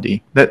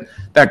quality.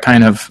 That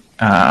kind of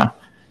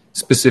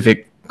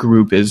specific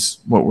group is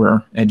what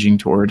we're edging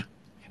toward.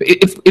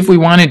 If we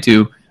wanted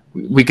to,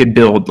 we could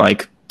build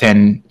like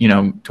 10,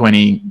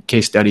 20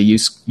 case study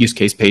use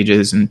case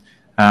pages and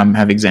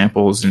have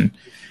examples,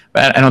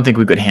 but I don't think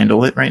we could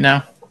handle it right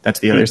now. That's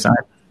the other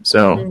side.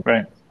 So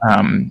Right.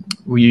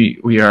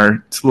 we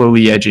are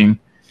slowly edging.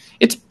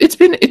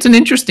 It's an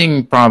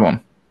interesting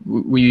problem.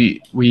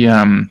 We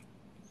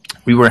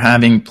were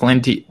having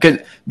plenty, because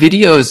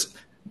video's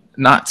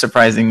not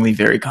surprisingly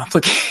very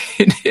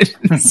complicated.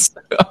 So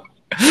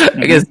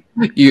I guess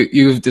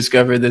you've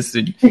discovered this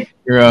in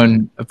your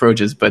own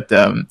approaches, but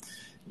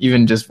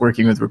even just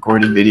working with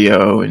recorded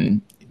video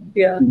and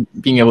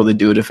being able to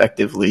do it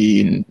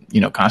effectively and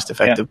cost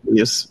effectively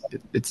is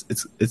it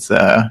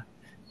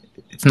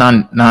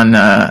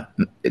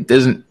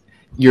doesn't,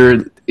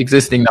 your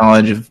existing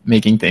knowledge of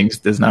making things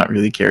does not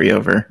really carry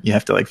over. You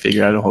have to like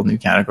figure out a whole new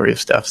category of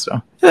stuff.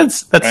 So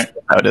that's Right.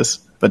 how it is.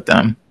 But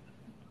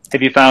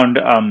have you found,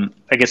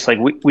 I guess like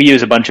we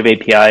use a bunch of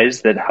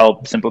APIs that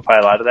help simplify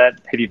a lot of that.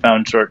 Have you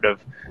found sort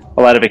of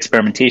a lot of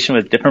experimentation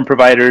with different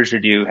providers, or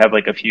do you have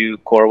like a few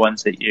core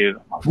ones that you...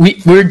 we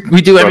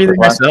do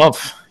everything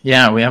ourselves.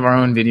 Yeah, we have our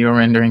own video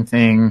rendering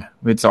thing.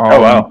 It's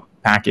all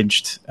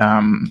packaged,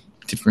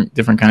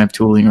 different kind of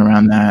tooling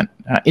around that.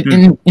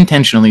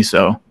 Intentionally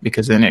so,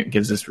 because then it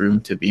gives us room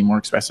to be more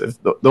expressive.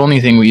 The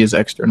only thing we use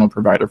external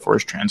provider for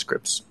is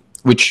transcripts,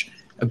 which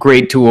a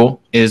great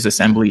tool is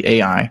Assembly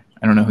AI.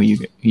 I don't know who you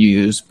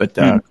use, but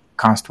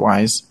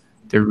cost-wise,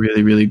 they're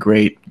really, really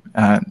great.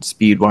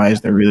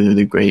 Speed-wise, they're really,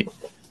 really great.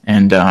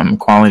 And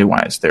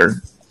quality-wise,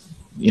 they're,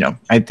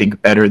 I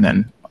think better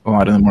than a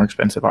lot of the more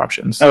expensive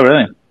options. Oh,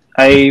 really?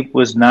 I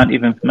was not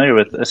even familiar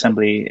with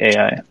Assembly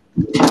AI.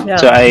 Yeah.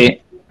 So I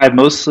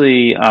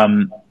mostly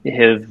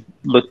have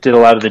looked at a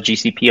lot of the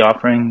GCP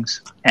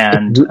offerings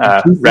and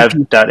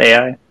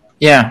Rev.ai.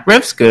 Yeah,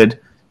 Rev's good.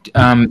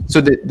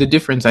 So the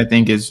difference, I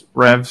think, is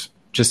Rev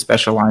just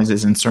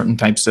specializes in certain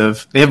types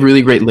of... They have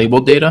really great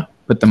labeled data,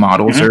 but the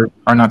models are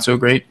not so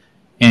great.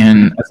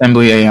 And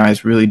Assembly AI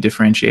has really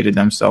differentiated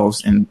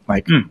themselves in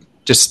like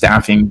just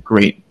staffing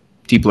great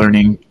deep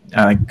learning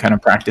kind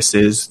of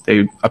practices.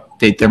 They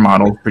update their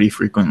model pretty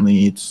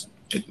frequently. It's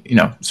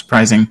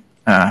surprising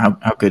how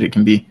good it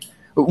can be.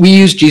 But we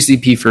use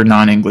GCP for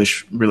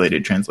non-English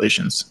related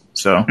translations,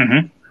 so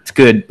it's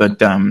good, but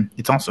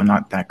it's also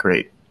not that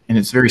great, and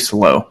it's very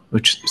slow,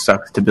 which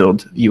sucks to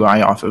build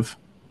UI off of.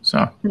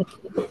 So,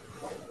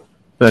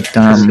 but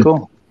That's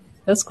cool.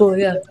 That's cool.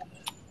 Yeah.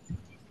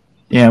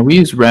 Yeah, we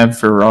use Rev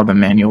for all the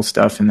manual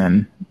stuff, and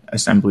then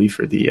Assembly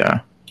for the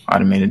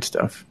automated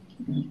stuff.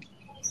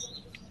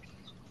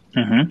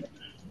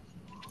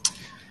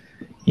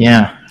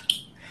 Yeah,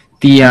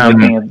 I'm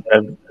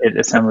looking at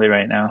Assembly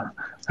right now.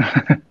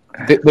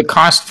 the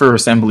cost for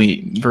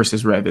Assembly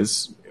versus Rev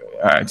is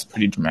it's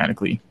pretty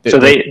dramatically. So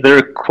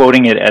they're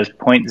quoting it as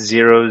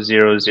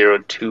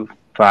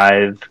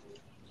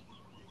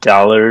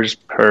 $0.00025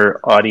 per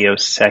audio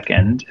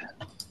second.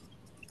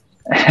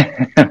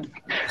 I'm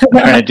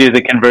trying to do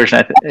the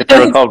conversion. If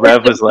I recall,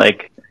 Rev was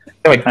like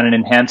on an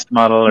enhanced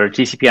model, or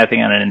GCP, I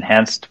think on an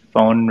enhanced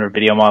phone or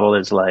video model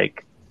is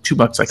like $2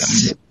 like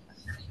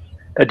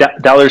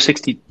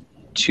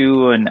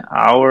 $1.62 an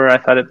hour. I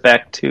thought it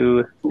back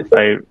to, if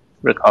I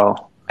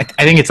recall. I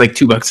think it's like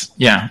 $2.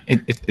 Yeah,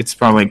 it's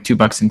probably like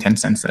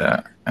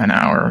 $2.10 an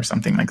hour or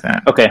something like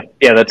that. Okay,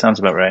 yeah, that sounds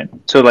about right.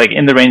 So like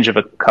in the range of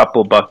a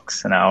couple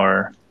bucks an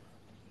hour,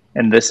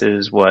 and this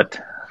is what.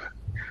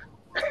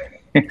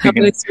 How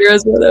many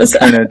zeros were those?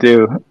 Gonna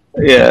do,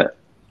 yeah.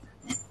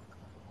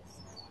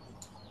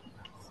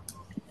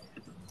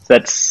 So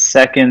that's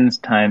seconds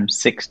times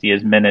 60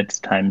 is minutes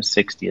times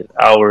 60 is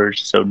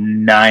hours. So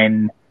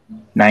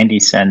 90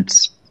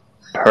 cents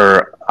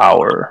per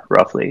hour,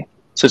 roughly.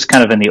 So it's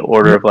kind of in the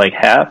order of like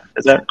half.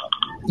 Is that?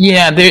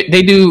 Yeah,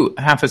 they do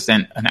half a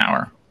cent an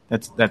hour.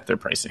 That's their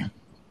pricing.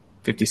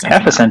 50 cents.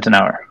 Half a cent an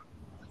hour.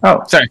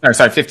 Oh, sorry.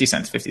 50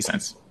 cents. 50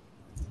 cents.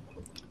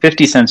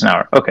 50 cents an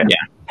hour. Okay. Yeah.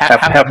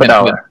 Half a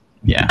dollar.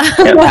 Yeah.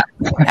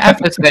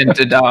 Half a cent,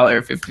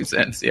 $1, 50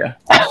 cents. Yeah.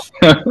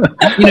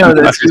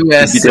 The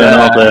US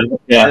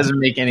doesn't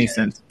make any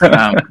sense.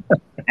 I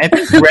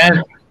think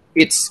Rev,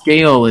 its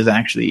scale is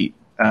actually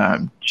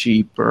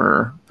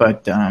cheaper,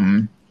 but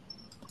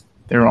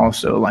they're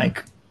also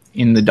like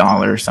in the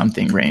dollar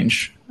something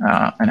range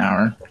an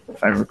hour,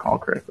 if I recall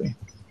correctly.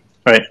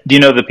 Right. Do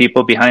you know the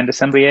people behind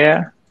Assembly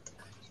AI?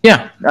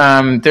 Yeah,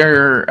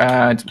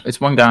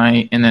 it's one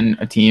guy and then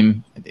a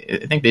team.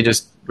 I think they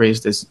just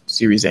raised this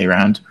Series A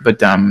round, but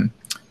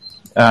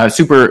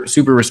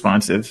super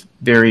responsive,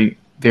 very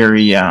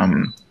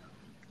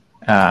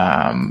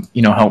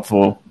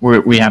helpful.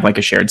 We have like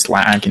a shared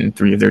Slack, and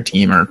 3 of their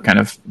team are kind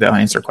of, they'll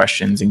answer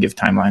questions and give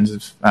timelines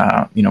of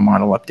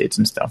model updates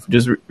and stuff, which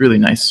is really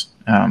nice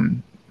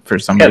for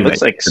somebody. Yeah, it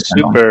looks like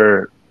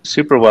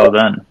super well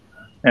done.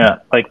 Yeah,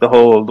 like the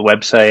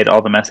website,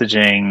 all the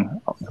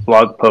messaging, the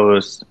blog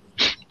posts,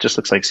 just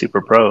looks like super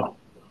pro.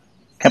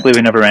 Can't believe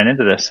we never ran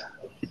into this.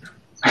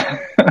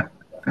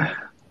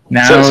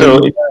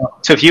 So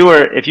if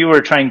you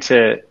were trying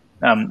to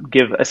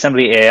give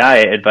Assembly AI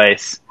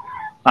advice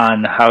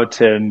on how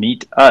to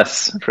meet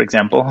us, for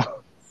example,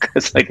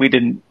 because like we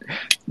didn't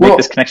make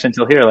this connection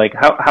until here, like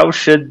how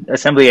should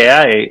Assembly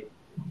AI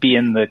be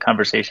in the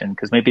conversation?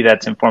 Because maybe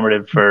that's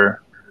informative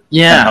for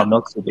how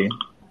Milk should be.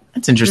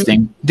 That's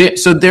interesting.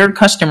 So their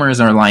customers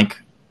are like,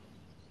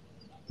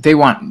 they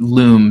want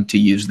Loom to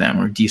use them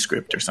or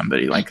Descript or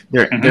somebody. Like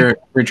they're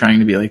trying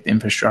to be like the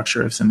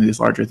infrastructure of some of these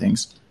larger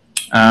things.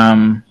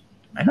 I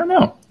don't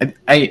know.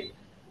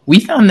 We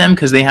found them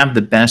because they have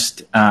the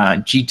best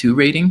G2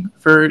 rating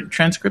for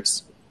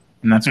transcripts,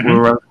 and that's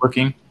where I was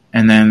looking.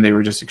 And then they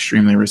were just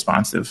extremely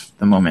responsive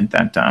the moment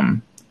that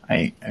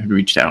I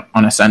reached out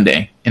on a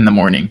Sunday in the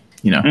morning.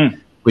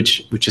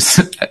 Which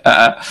is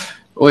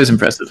always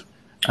impressive.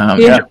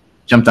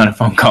 Jumped on a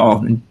phone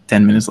call and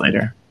 10 minutes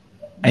later.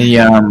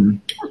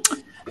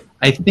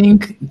 I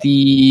think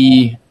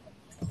I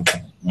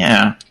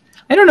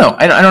don't know.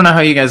 I don't know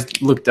how you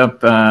guys looked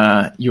up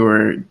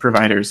your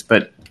providers,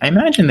 but I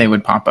imagine they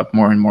would pop up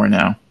more and more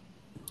now.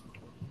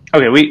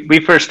 Okay, we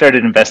first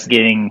started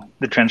investigating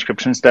the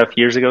transcription stuff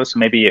years ago, so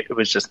maybe it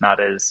was just not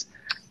as,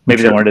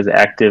 maybe they weren't as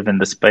active in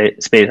the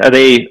space. Are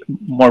they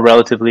more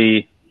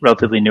relatively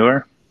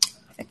newer?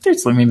 I think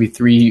there's like maybe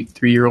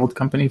 3-year-old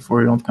company,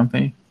 4-year-old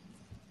company.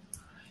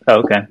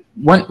 Oh, okay.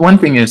 One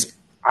thing is,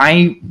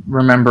 I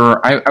remember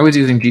I was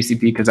using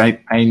GCP because I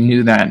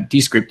knew that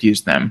Descript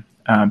used them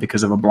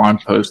because of a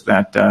blog post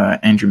that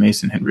Andrew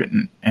Mason had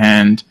written,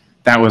 and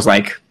that was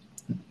like,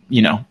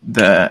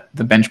 the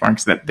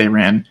benchmarks that they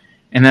ran.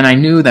 And then I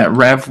knew that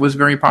Rev was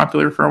very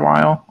popular for a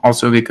while,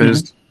 also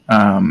because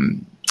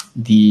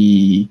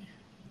the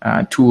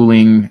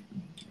tooling,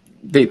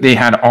 they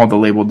had all the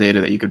label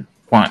data that you could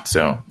want,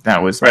 so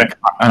that was like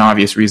an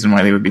obvious reason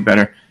why they would be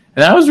better.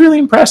 And I was really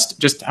impressed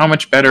just how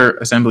much better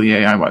Assembly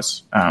AI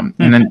was. And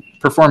then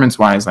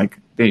performance-wise, like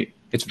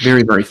it's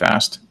very, very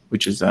fast,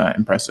 which is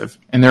impressive.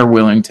 And they're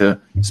willing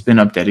to spin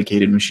up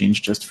dedicated machines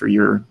just for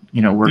your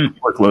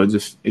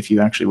workloads if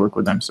you actually work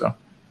with them. So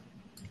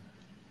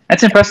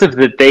that's impressive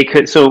that they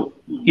could. So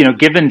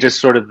given just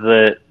sort of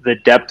the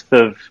depth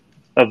of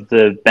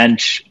the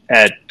bench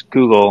at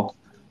Google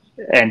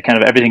and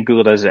kind of everything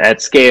Google does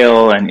at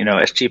scale and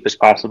as cheap as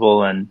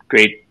possible and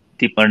great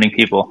deep learning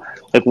people,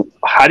 like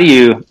how do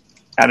you?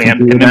 I mean,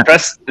 I'm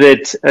impressed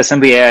that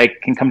Assembly AI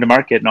can come to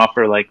market and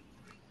offer like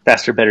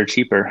faster, better,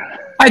 cheaper.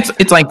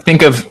 It's like,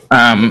 think of,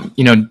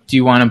 do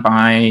you want to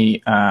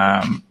buy,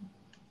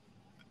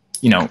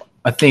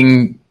 a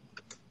thing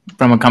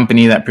from a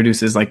company that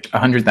produces like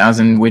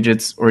 100,000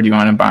 widgets, or do you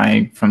want to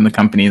buy from the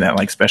company that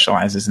like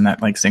specializes in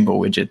that like single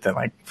widget that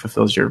like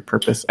fulfills your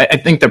purpose? I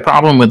think the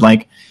problem with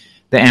like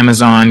the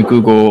Amazon,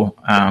 Google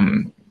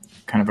kind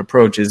of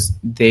approach is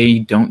they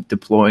don't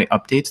deploy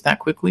updates that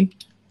quickly.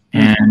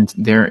 And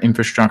their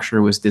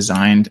infrastructure was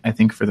designed, I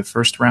think, for the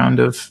first round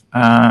of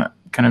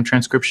kind of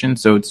transcription.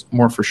 So it's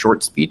more for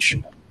short speech.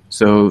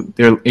 So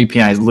their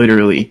API is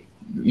literally,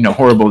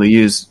 horrible to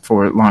use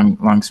for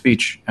long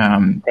speech.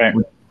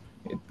 It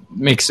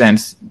makes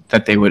sense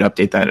that they would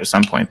update that at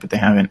some point, but they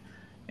haven't.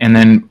 And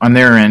then on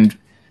their end,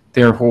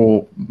 their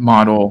whole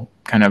model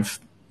kind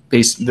of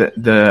based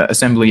the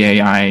Assembly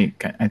AI,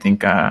 I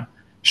think,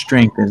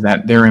 strength is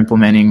that they're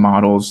implementing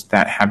models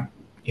that have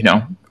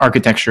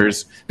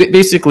architectures,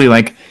 basically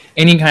like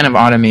any kind of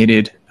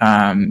automated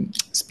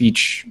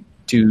speech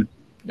to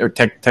or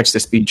text to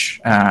speech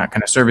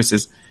kind of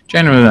services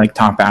generally like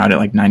top out at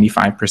like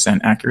 95%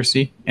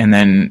 accuracy, and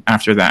then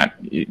after that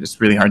it's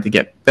really hard to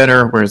get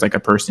better. Whereas like a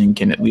person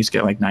can at least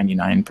get like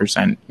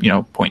 99%,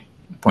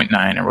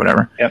 0.9 or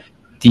whatever. Yep.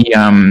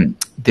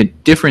 The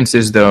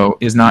differences though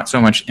is not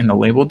so much in the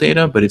label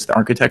data, but it's the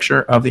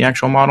architecture of the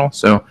actual model.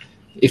 So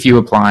if you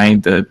apply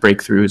the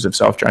breakthroughs of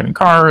self-driving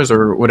cars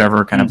or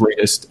whatever kind of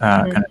latest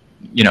kind of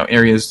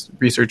areas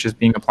research is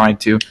being applied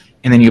to,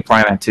 and then you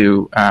apply that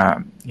to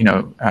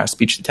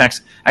speech to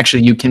text,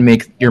 actually you can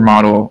make your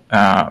model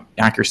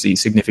accuracy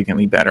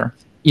significantly better,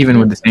 even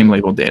with the same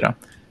label data.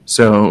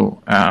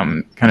 So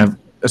kind of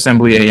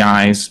Assembly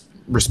AI's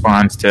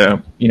response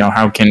to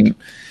how can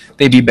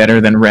they be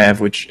better than Rev,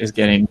 which is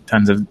getting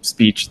tons of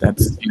speech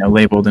that's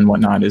labeled and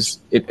whatnot, is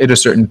at a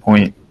certain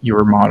point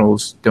your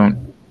models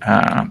don't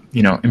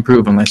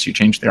improve unless you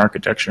change the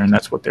architecture, and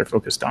that's what they're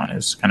focused on,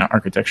 is kind of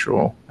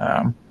architectural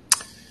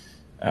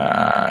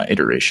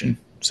iteration.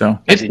 So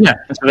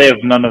so they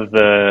have none of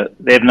the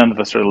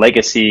sort of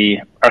legacy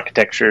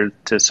architecture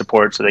to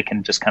support, so they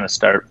can just kind of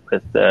start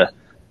with the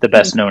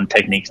best known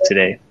techniques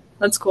today.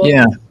 That's cool.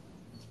 Yeah,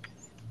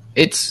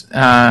 it's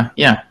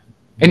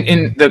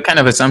and the kind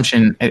of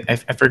assumption, I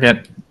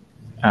forget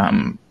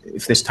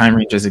if this time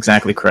range is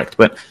exactly correct,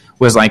 but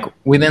was like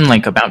within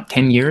like about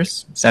 10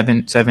 years,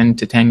 7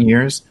 to 10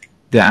 years,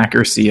 the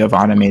accuracy of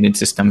automated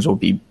systems will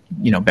be,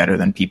 better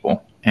than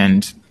people.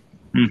 And,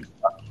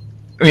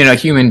 a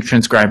human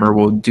transcriber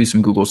will do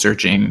some Google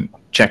searching,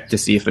 check to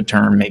see if a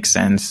term makes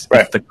sense,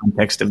 if the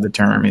context of the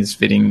term is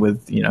fitting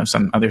with,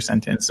 some other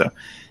sentence. So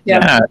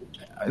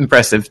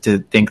impressive to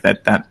think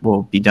that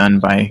will be done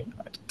by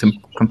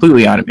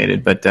completely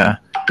automated. But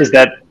is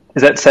that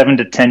 7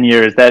 to 10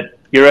 years? That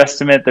your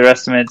estimate, their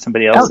estimate,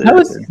 somebody else's?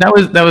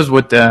 That was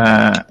what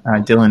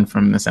Dylan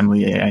from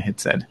Assembly AI had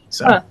said.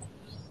 So,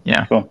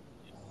 yeah, cool.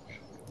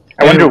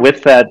 I wonder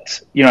with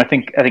that, I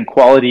think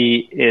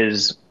quality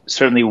is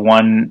certainly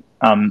one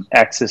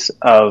axis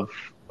of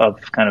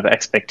kind of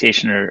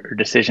expectation or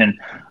decision.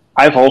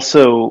 I've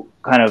also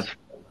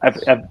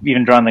I've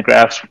even drawn the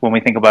graphs when we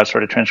think about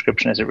sort of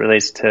transcription as it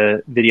relates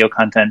to video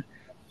content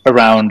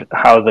around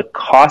how the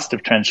cost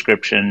of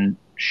transcription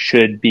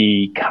should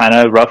be kind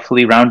of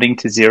roughly rounding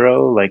to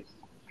zero, like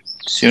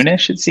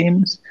soonish, it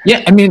seems.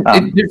 Yeah, I mean,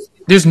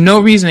 there's no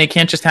reason it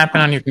can't just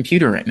happen on your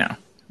computer right now,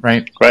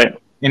 right? Right.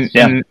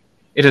 And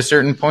at a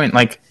certain point,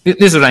 like, this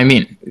is what I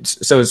mean.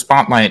 So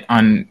Spotlight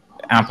on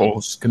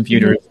Apple's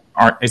computers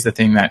is the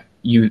thing that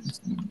you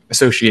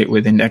associate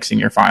with indexing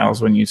your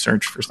files when you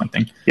search for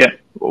something. Yeah.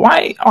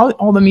 Why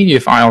all the media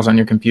files on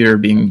your computer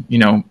being,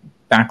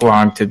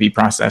 backlogged to be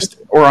processed,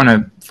 or on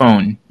a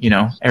phone,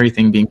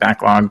 everything being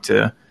backlogged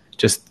to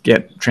just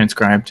get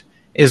transcribed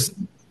is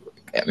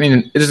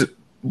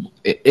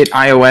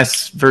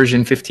iOS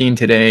version 15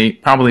 today,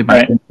 probably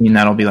by 15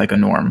 that'll be like a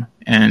norm.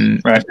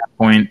 And at that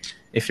point,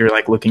 if you're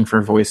like looking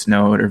for voice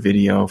note or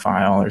video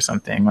file or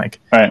something, like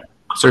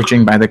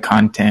searching by the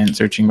content,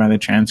 searching by the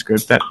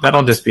transcript,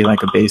 that'll just be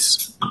like a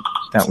base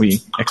that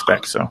we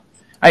expect. So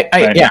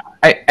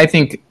I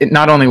think it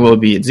not only will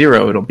it be at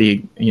zero, it'll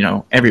be,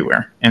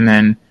 everywhere. And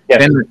then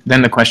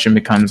the question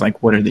becomes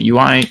like, what are the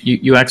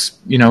UI, UX,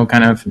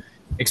 kind of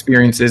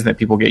experiences that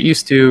people get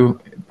used to?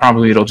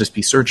 Probably it'll just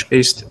be search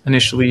based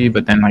initially,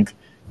 but then like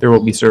there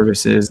will be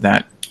services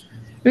that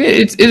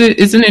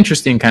it's an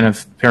interesting kind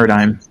of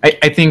paradigm.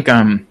 I think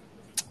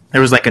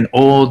there was like an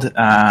old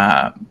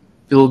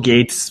Bill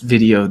Gates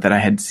video that I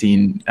had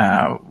seen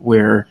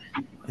where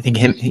I think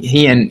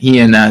he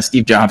and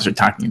Steve Jobs are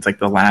talking. It's like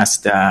the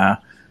last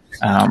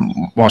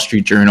Wall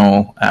Street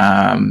Journal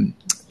kind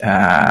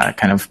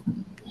of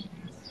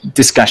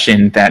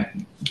discussion that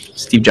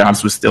Steve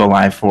Jobs was still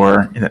alive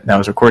for, that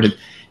was recorded.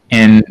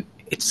 And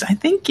it's, I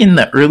think, in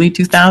the early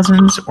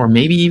 2000s or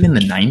maybe even the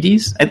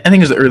 90s. I think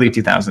it was the early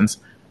 2000s.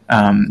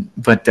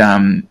 But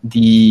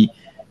the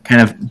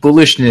kind of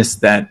bullishness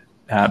that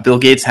Bill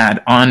Gates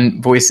had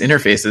on voice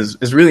interfaces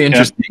is really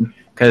interesting,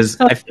 because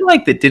I feel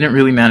like that didn't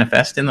really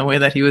manifest in the way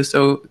that he was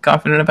so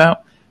confident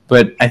about.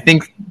 But I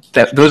think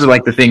that those are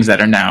like the things that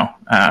are now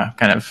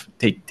kind of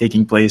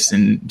taking place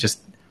in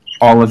just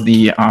all of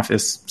the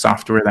Office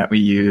software that we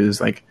use,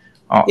 like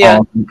all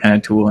the kind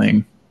of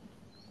tooling.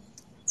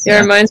 Yeah,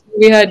 it reminds me,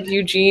 we had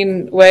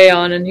Eugene Way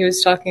on, and he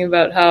was talking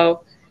about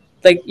how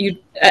like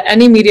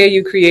any media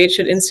you create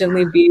should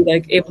instantly be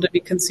like able to be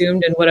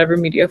consumed in whatever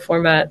media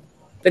format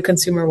the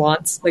consumer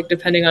wants, like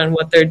depending on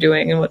what they're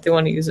doing and what they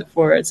want to use it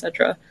for,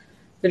 etc.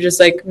 They're just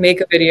like,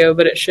 make a video,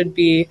 but it should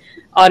be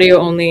audio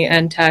only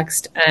and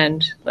text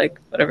and like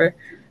whatever,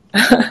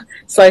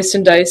 sliced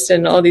and diced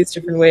in all these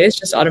different ways,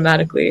 just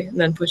automatically, and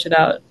then push it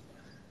out.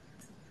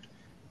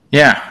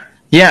 Yeah.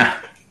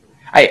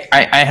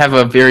 I have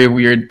a very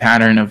weird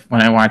pattern of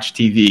when I watch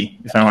TV.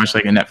 If I watch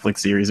like a Netflix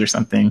series or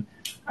something,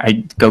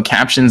 I go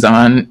captions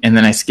on, and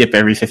then I skip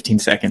every 15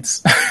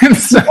 seconds.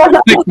 So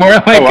it's more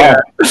like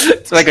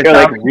it's like a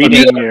like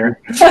reading your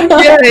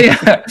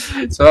yeah.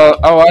 So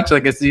I'll watch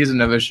like a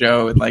season of a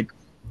show in like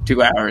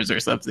 2 hours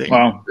or something.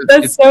 Wow,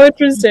 that's so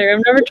interesting.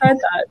 I've never tried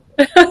that.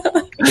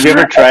 Have you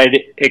ever tried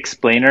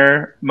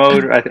explainer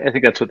mode? I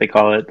think that's what they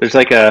call it. There's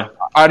like a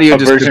audio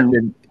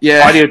version.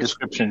 Yeah, audio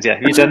descriptions. Yeah,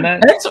 have you done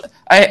that?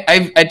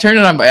 I turn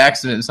it on by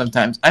accident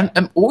sometimes.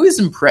 I'm always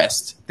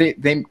impressed.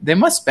 They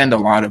must spend a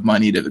lot of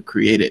money to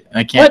create it.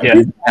 I can't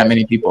believe that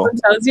many people. It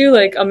tells you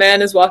like a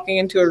man is walking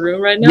into a room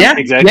right now. Yeah,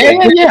 exactly.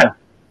 Yeah.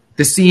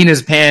 The scene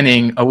is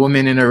panning. A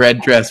woman in a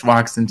red dress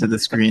walks into the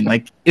screen.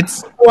 Like,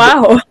 it's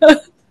wow.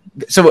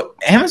 So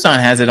Amazon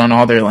has it on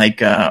all their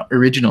like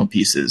original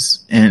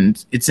pieces,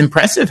 and it's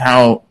impressive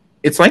how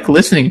it's like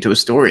listening to a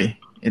story.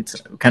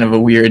 It's kind of a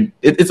weird.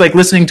 It's like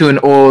listening to an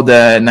old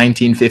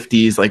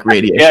 1950s like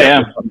radio show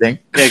or something.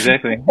 Yeah,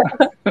 exactly.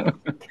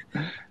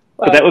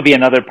 But that would be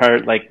another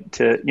part, like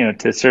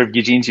to serve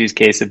Eugene's use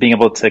case of being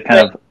able to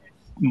kind of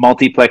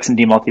multiplex and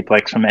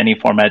demultiplex from any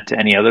format to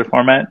any other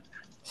format.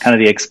 Kind of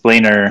the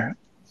explainer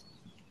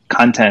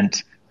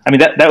content. I mean,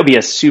 that would be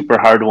a super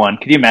hard one.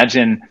 Could you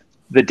imagine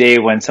the day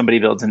when somebody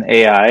builds an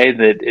AI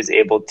that is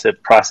able to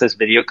process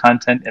video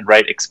content and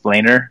write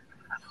explainer?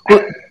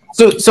 Well,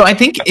 so I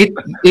think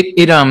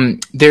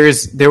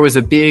there was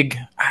a big,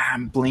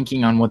 I'm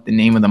blanking on what the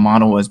name of the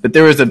model was, but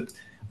there was a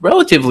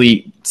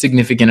relatively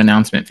significant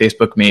announcement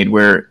Facebook made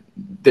where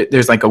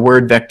there's like a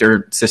word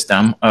vector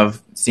system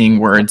of seeing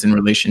words in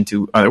relation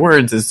to other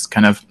words as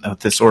kind of a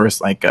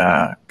thesaurus, like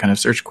a kind of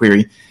search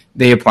query.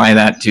 They apply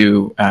that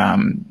to,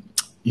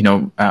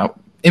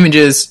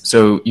 images.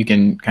 So you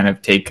can kind of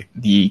take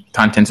the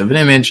contents of an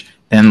image,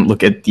 then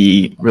look at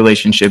the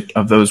relationship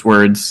of those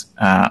words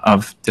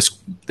of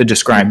the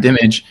described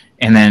image,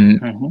 and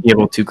then be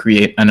able to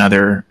create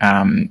another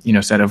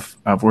set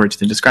of words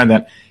to describe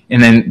that.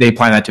 And then they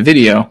apply that to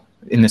video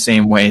in the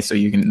same way. So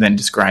you can then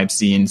describe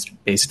scenes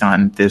based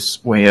on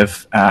this way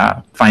of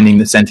finding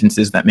the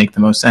sentences that make the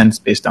most sense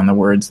based on the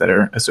words that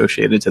are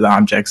associated to the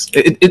objects.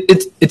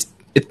 It's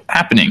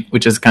happening,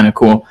 which is kind of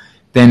cool.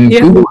 Then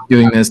Google is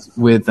doing this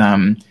with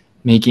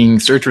making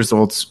search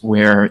results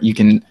where you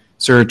can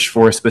search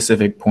for a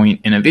specific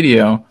point in a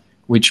video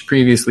which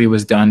previously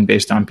was done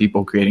based on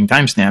people creating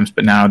timestamps,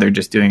 but now they're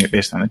just doing it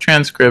based on the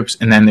transcripts,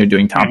 and then they're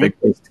doing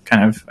topic-based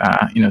kind of,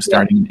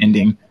 starting and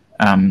ending,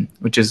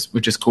 which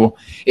is cool.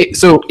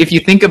 So if you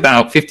think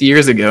about 50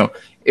 years ago,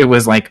 it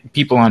was like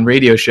people on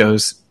radio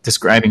shows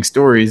describing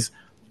stories,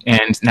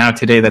 and now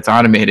today that's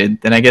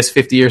automated. Then I guess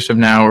 50 years from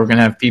now, we're going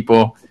to have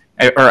people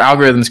or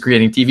algorithms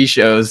creating TV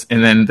shows,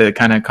 and then the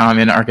kind of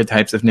common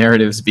archetypes of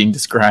narratives being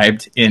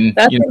described in...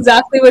 That's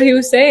exactly what he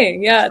was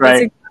saying. Yeah, right.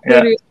 That's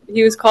exactly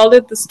he was called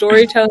it the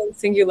storytelling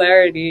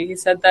singularity. He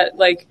said that,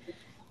 like,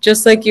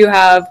 just like you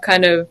have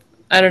kind of,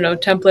 I don't know,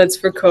 templates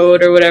for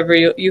code or whatever,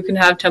 you can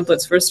have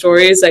templates for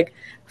stories, like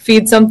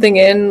feed something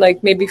in,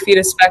 like maybe feed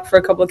a spec for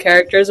a couple of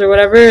characters or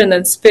whatever, and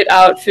then spit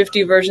out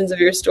 50 versions of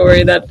your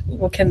story that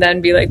can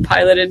then be like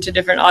piloted to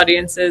different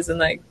audiences, and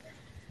like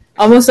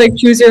almost like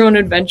choose your own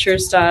adventure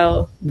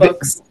style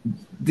books.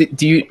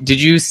 Did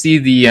you see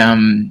the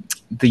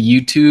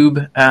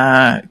YouTube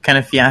kind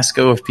of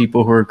fiasco of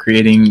people who are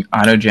creating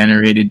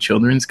auto-generated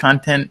children's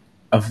content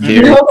of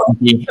very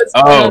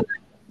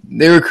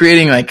they were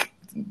creating like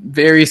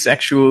very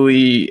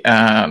sexually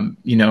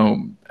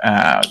violent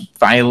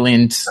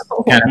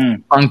kind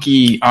of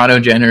funky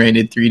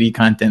auto-generated 3D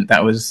content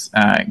that was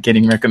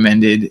getting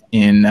recommended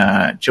in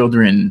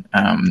children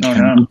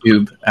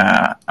YouTube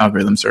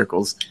algorithm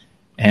circles.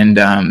 And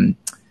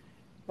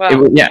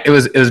it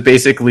was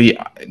basically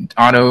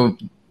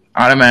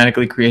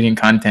automatically creating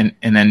content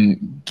and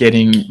then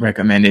getting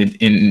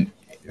recommended in.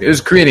 It was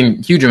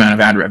creating huge amount of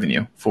ad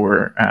revenue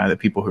for the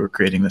people who were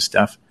creating this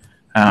stuff.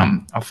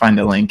 I'll find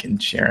a link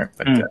and share it.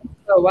 But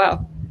oh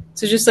wow!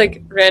 So just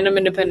like random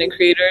independent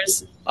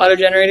creators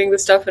auto-generating the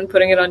stuff and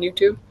putting it on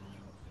YouTube.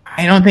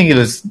 I don't think it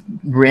was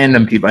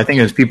random people. I think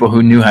it was people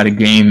who knew how to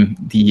game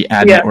the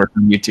ad network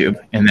on YouTube,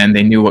 and then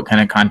they knew what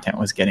kind of content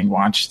was getting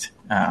watched.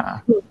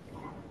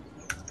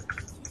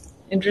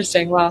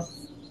 Interesting. Wow.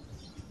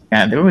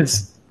 Yeah, there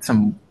was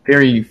some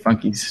very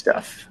funky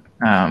stuff.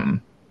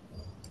 They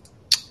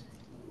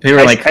were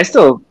I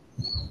still.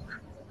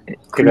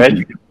 Go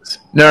ahead.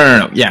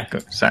 No. Yeah, go.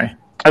 Sorry.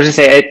 I was just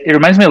saying, it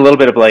reminds me a little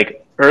bit of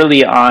like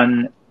early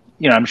on.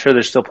 I'm sure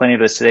there's still plenty of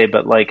this today,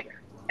 but like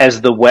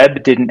as the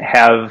web didn't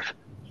have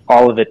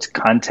all of its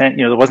content,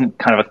 there wasn't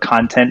kind of a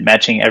content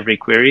matching every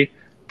query.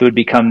 There would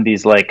become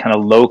these like kind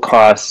of low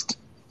cost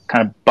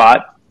kind of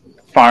bot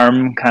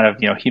farm kind of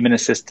human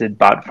assisted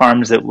bot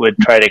farms that would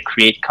try to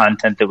create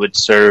content that would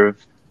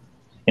serve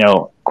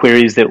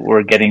queries that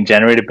were getting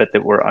generated but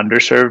that were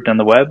underserved on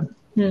the web.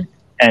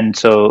 And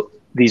so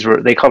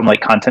they call them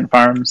like content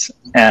farms,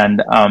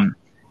 and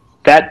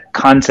that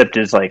concept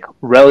is like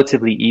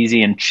relatively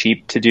easy and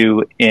cheap to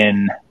do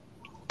in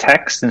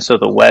text, and so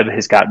the web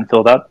has gotten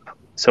filled up,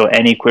 so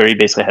any query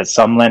basically has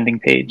some landing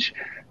page,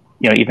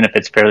 even if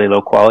it's fairly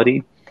low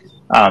quality.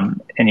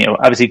 And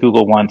obviously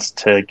Google wants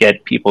to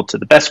get people to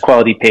the best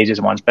quality pages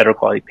and wants better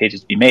quality pages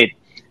to be made.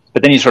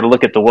 But then you sort of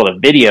look at the world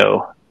of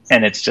video,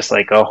 and it's just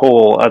like a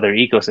whole other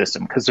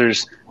ecosystem, because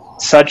there's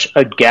such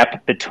a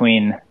gap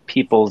between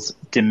people's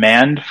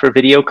demand for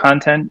video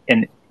content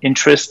and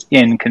interest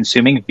in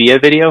consuming via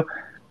video,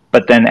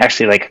 but then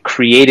actually like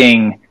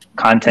creating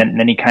content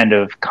in any kind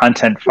of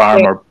content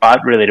farm or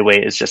bot related way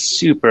is just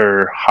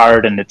super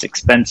hard, and it's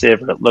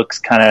expensive, or it looks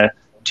kind of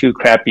too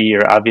crappy,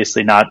 or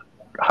obviously not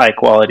high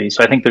quality.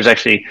 So I think there's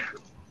actually,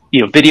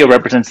 video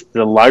represents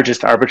the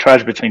largest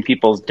arbitrage between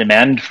people's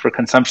demand for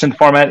consumption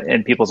format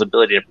and people's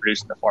ability to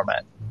produce in the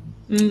format.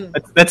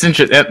 That's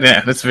interesting.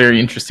 Yeah, that's very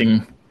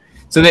interesting.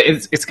 So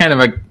it's kind of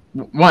like,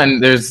 one,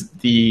 there's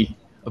the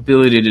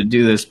ability to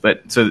do this,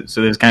 but so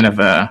there's kind of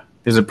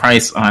there's a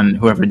price on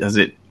whoever does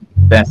it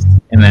best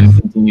and then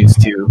continues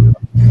to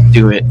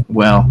do it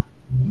well.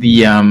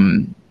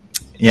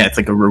 It's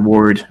like a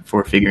reward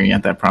for figuring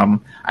out that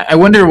problem. I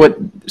wonder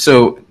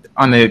so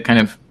on the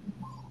kind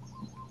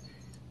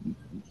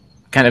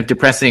of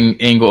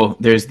depressing angle,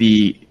 there's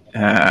the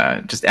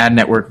just ad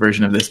network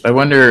version of this. But I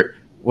wonder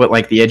what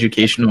like the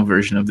educational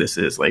version of this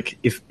is. Like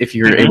if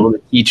you're able to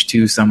teach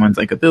to someone's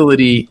like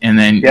ability, and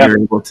then you're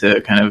able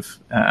to kind of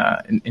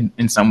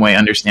in some way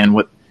understand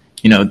what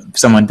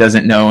someone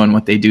doesn't know and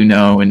what they do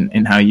know,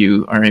 and how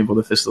you are able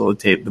to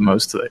facilitate the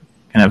most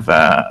kind of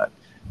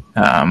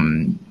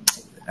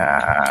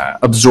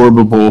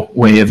absorbable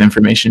way of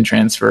information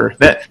transfer.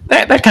 That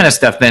kind of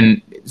stuff.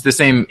 Then it's the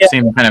same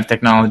kind of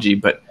technology,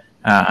 but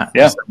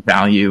just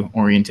value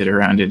oriented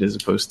around it, as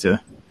opposed to.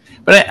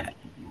 But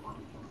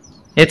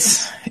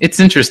it's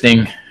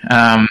interesting.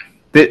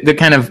 The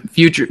kind of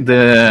future,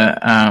 the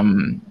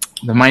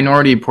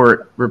Minority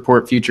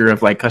Report future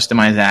of like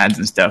customized ads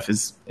and stuff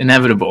is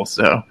inevitable.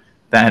 So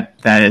that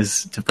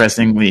is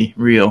depressingly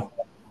real.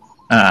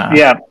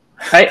 I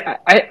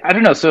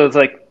don't know. So it's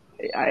like,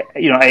 I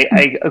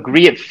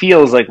agree. It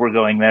feels like we're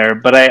going there,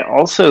 but I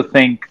also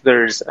think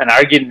there's an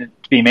argument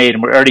to be made,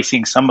 and we're already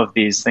seeing some of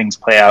these things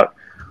play out,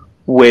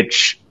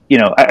 which,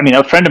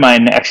 a friend of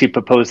mine actually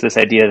proposed this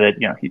idea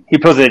that, he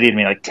proposed the idea to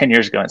me like 10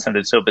 years ago, and it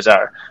sounded so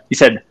bizarre. He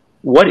said,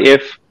 what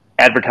if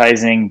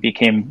advertising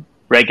became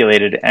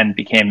regulated and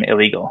became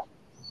illegal?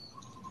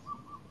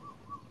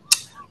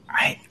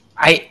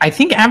 I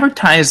think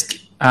advertised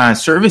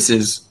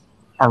services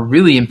are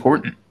really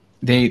important.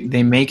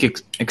 They make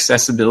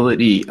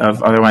accessibility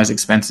of otherwise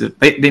expensive.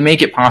 They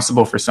make it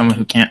possible for someone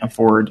who can't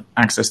afford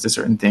access to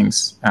certain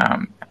things,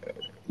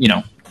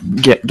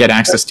 get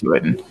access to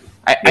it. And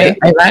I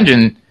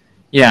imagine,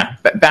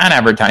 bad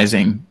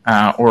advertising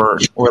or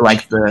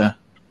like the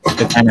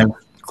kind of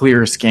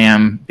clear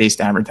scam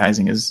based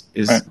advertising is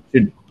right.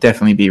 should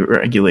definitely be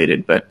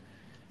regulated. But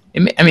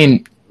I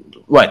mean,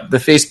 what the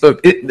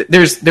Facebook?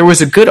 There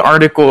was a good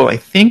article, I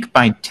think,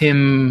 by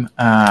Tim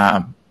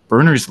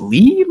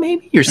Berners-Lee,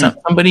 maybe, or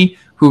somebody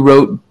who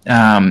wrote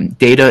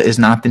 "Data is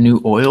not the new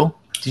oil."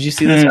 Did you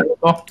see this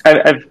article?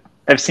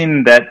 I've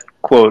seen that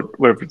quote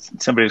where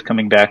somebody was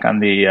coming back on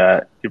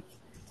the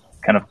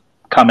kind of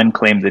common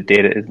claim that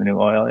data is the new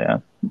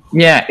oil.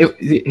 Yeah.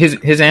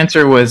 His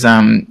answer was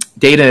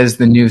data is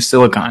the new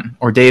silicon,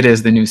 or data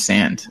is the new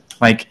sand.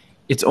 Like,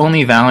 it's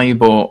only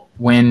valuable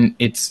when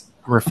it's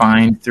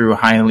refined through a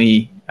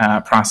highly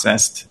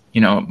processed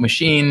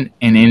machine,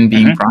 and in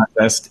being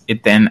processed,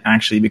 it then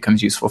actually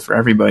becomes useful for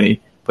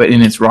everybody. But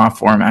in its raw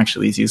form,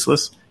 actually is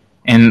useless.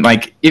 And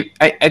like,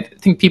 I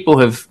think people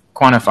have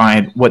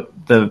quantified what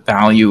the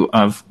value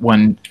of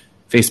one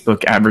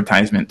Facebook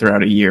advertisement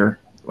throughout a year,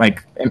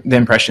 like the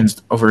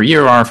impressions over a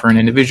year, are for an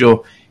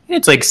individual. And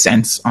it's like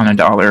cents on a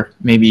dollar,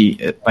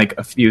 maybe like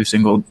a few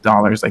single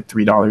dollars, like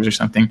 $3 or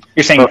something.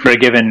 You're saying for a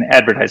given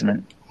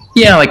advertisement?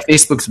 Yeah, like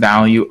Facebook's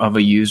value of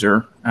a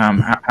user,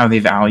 how they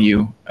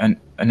value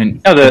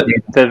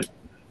the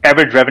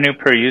average revenue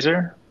per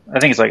user. I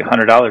think it's like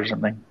 $100 or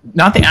something.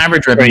 Not the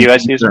average revenue per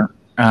US user,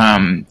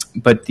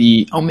 but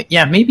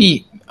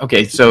maybe.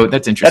 Okay, so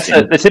that's interesting.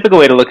 That's the typical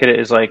way to look at it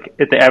is like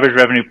if the average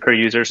revenue per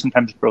user,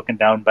 sometimes broken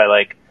down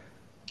by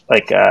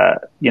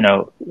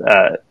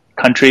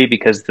country,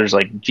 because there's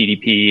like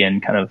GDP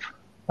and kind of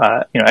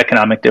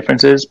economic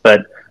differences.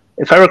 But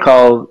if I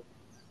recall,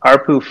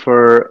 ARPU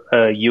for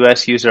a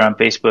US user on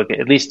Facebook,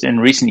 at least in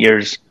recent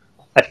years,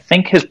 I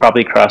think has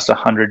probably crossed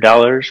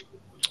 $100,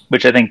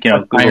 which I think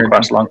Google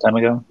crossed a long time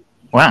ago.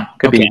 Wow,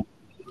 could be.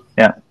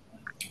 Yeah,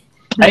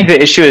 I think the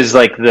issue is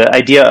like the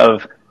idea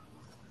of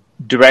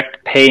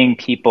direct paying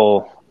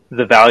people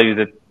the value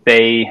that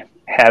they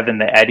have in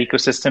the ad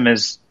ecosystem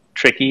is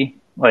tricky,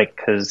 like,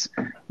 because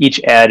each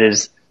ad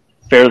is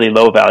fairly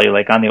low value,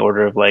 like on the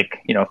order of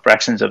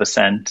fractions of a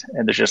cent,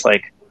 and there's just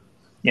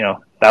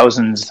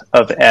thousands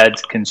of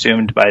ads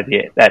consumed by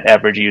that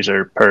average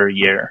user per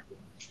year.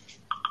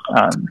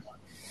 I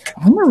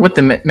wonder what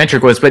the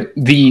metric was, but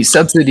the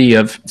subsidy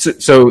of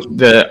so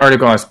the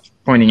article I was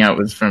pointing out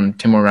was from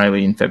Tim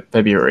O'Reilly in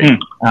February,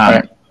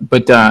 right.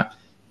 But I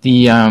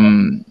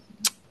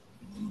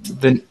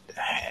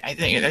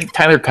think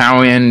Tyler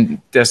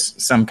Cowen does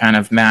some kind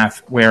of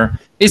math where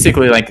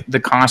basically like the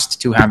cost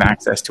to have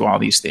access to all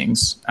these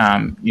things,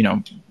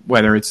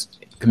 whether it's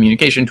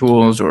communication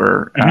tools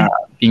or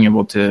being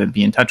able to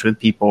be in touch with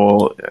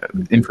people,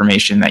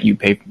 information that you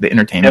pay, the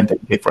entertainment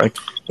that you pay for, like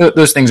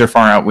those things are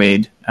far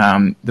outweighed.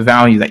 The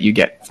value that you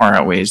get far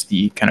outweighs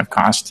the kind of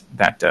cost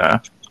that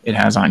it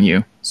has on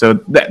you. So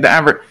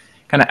the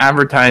kind of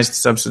advertising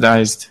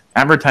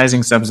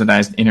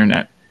subsidized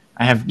internet,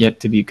 I have yet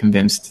to be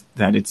convinced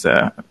that it's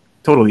a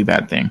totally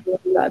bad thing.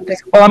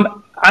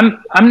 Well,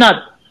 I'm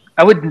not.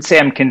 I wouldn't say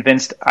I'm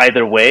convinced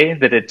either way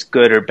that it's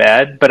good or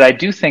bad, but I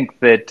do think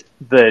that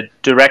the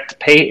direct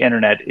pay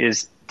internet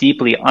is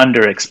deeply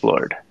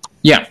underexplored.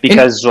 Yeah,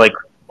 because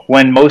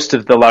when most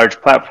of the large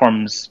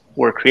platforms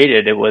were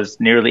created, it was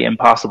nearly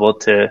impossible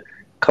to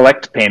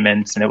collect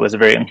payments, and it was a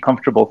very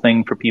uncomfortable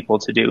thing for people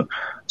to do.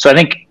 So I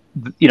think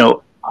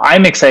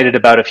I'm excited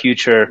about a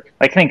future.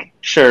 I think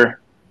sure,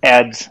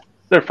 ads,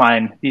 they're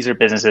fine. These are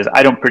businesses.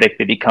 I don't predict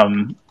they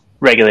become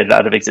regulated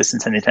out of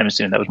existence anytime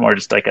soon. That was more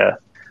just like a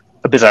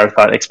bizarre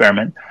thought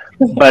experiment.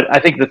 But I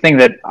think the thing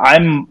that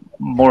I'm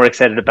more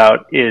excited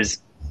about is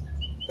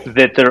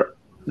that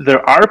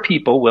there are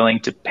people willing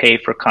to pay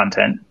for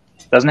content.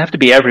 It doesn't have to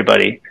be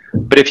everybody,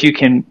 but if you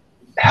can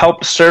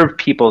help serve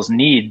people's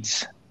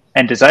needs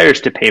and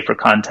desires to pay for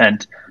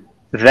content,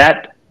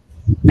 that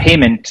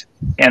payment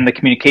and the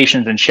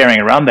communications and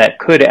sharing around that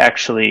could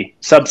actually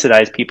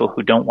subsidize people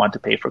who don't want to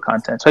pay for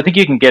content. So I think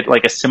you can get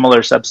like a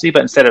similar subsidy,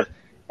 but instead of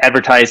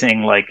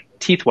advertising like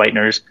teeth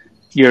whiteners,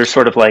 you're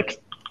sort of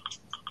like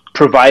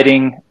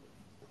providing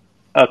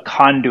a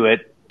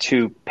conduit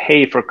to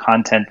pay for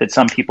content that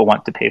some people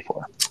want to pay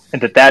for,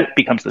 and that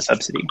becomes the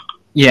subsidy.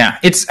 Yeah,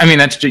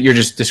 you're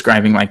just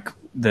describing like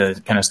the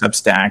kind of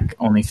Substack,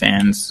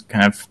 OnlyFans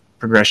kind of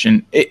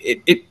progression.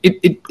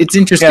 It's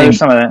interesting. Yeah, there's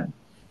some of that.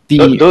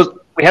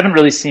 We haven't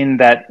really seen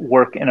that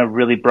work in a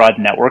really broad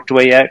networked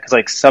way yet, because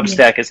like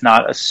Substack is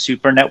not a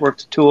super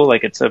networked tool.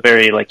 Like it's a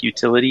very like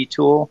utility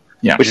tool,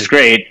 which is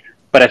great.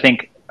 But I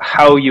think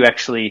how you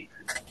actually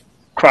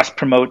cross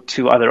promote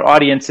to other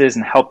audiences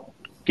and help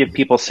give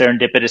people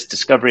serendipitous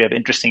discovery of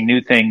interesting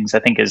new things, I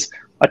think is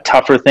a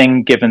tougher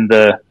thing given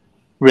the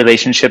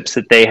relationships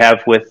that they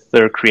have with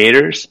their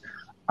creators.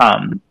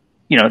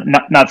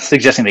 Not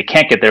suggesting they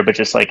can't get there, but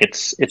just like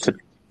it's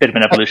bit of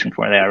an evolution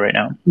from where they are right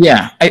now.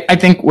 Yeah, I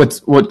think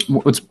what's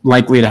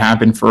likely to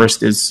happen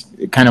first is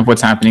kind of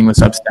what's happening with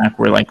Substack,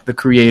 where like the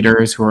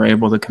creators who are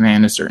able to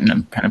command a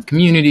certain kind of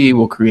community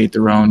will create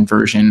their own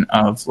version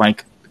of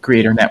like the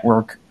creator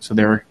network, so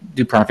they're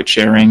do profit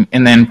sharing,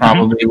 and then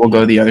probably we'll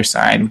go the other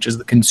side, which is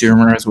the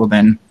consumers will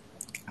then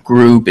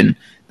group, and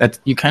that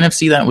you kind of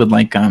see that with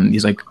like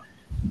these like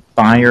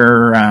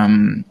buyer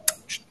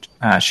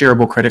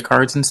shareable credit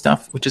cards and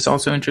stuff, which is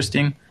also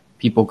interesting.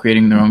 People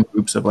creating their own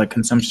groups of like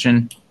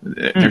consumption.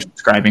 They're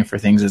subscribing for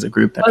things as a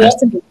group.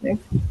 That's interesting.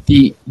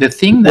 The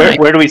thing that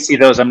where do we see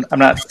those? I'm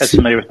not as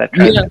familiar with that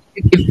trend. Yeah,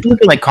 if you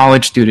look at like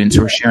college students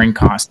who are sharing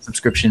costs,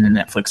 subscription to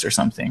Netflix or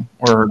something,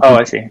 or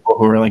I see. People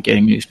who are like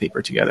getting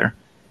newspaper together.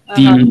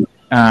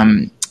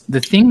 The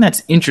thing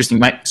that's interesting.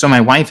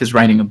 My wife is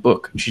writing a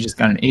book. She just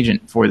got an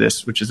agent for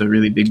this, which is a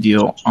really big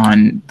deal,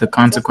 on the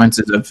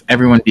consequences of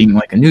everyone being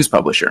like a news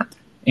publisher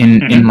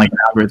in like an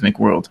algorithmic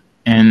world.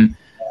 And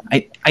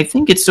I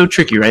think it's so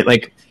tricky, right?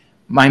 Like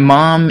my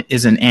mom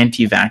is an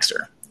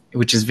anti-vaxxer,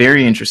 which is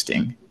very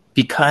interesting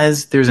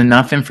because there's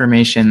enough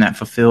information that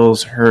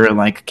fulfills her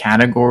like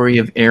category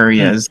of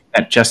areas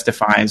that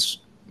justifies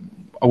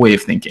a way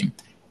of thinking.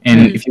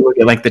 And if you look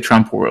at like the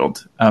Trump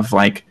world of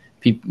like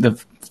the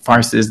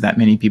farces that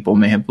many people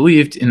may have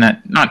believed in,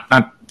 that not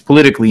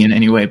politically in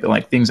any way, but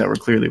like things that were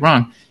clearly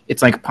wrong,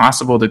 it's like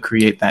possible to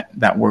create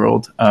that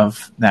world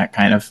of that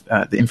kind of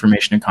the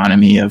information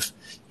economy of,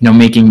 you know,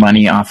 making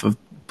money off of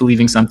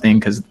believing something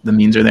because the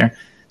means are there.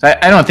 So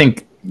I don't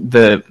think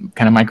the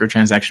kind of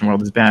microtransaction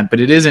world is bad, but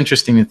it is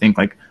interesting to think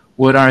like,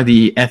 what are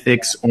the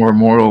ethics or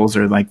morals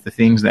or like the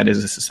things that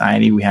as a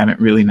society we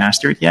haven't really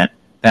mastered yet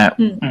that,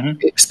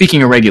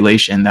 speaking of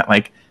regulation, that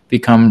like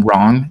become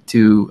wrong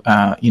to,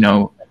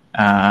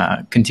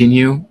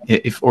 continue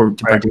or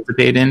to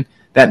participate in,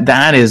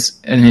 that is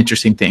an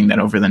interesting thing that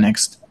over the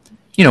next,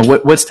 you know,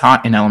 what's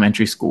taught in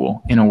elementary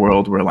school in a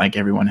world where like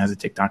everyone has a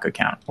TikTok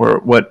account, or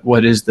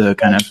what is the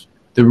kind of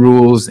the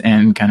rules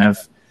and kind of,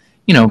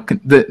 you know,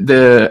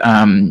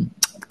 the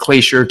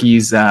Clay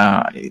Shirky's,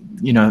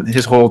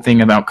 his whole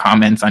thing about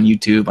comments on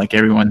YouTube, like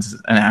everyone's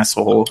an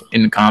asshole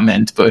in the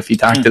comment, but if you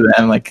talk to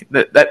them, like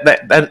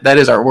that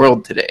is our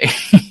world today.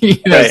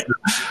 Right.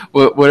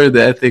 So what are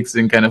the ethics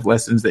and kind of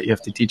lessons that you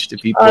have to teach to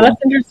people? Oh,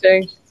 that's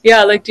interesting.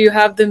 Yeah, like do you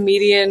have the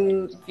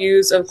median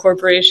views of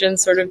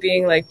corporations sort of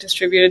being like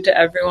distributed to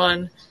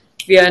everyone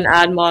via an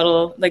ad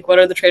model? Like what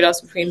are the trade-offs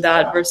between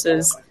that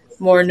versus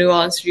more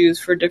nuanced views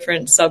for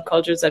different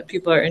subcultures that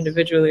people are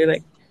individually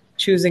like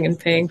choosing and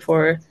paying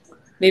for?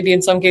 Maybe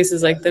in some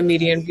cases, like the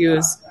median view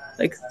is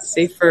like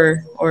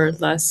safer or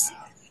less.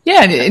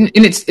 Yeah, and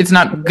it's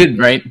not good,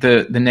 right?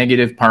 The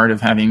negative part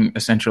of having a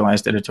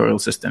centralized editorial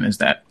system is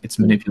that it's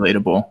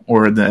manipulatable,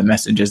 or the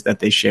messages that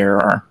they share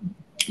are,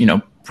 you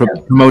know,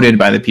 promoted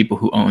by the people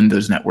who own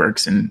those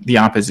networks, and the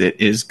opposite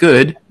is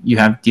good. You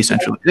have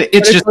decentralized.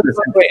 It's just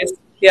ways.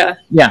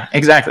 Yeah,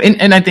 exactly.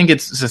 And I think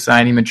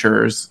society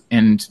matures,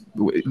 and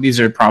these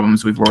are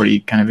problems we've already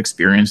kind of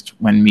experienced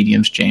when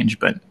mediums change.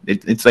 But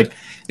it's like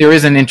there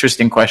is an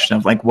interesting question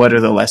of like, what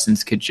are the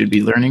lessons kids should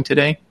be learning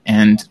today?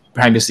 And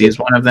privacy is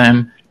one of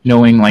them.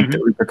 Knowing like the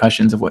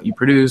repercussions of what you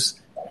produce,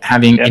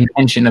 having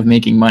intention of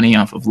making money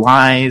off of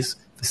lies,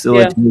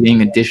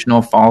 facilitating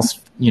additional false,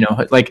 you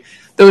know, like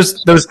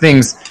those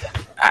things.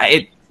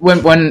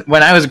 When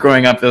I was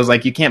growing up, it was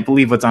like, you can't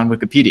believe what's on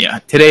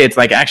Wikipedia. Today, it's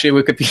like,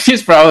 actually, Wikipedia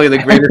is probably the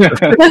greatest.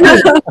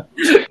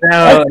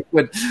 Now, like,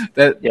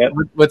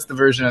 what's the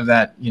version of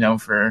that, you know,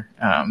 for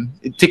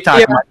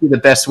TikTok might be the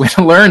best way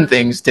to learn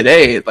things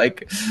today.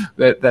 Like,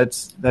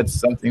 that's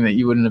something that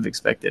you wouldn't have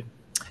expected.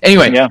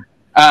 Anyway,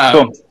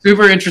 cool.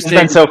 Super interesting.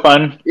 It's been so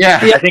fun. Yeah.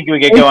 I think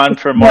we could go on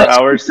for more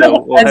hours,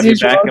 so we'll have you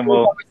back and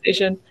we'll do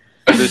some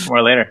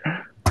more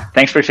later.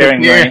 Thanks for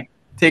sharing, Lenny.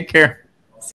 Take care.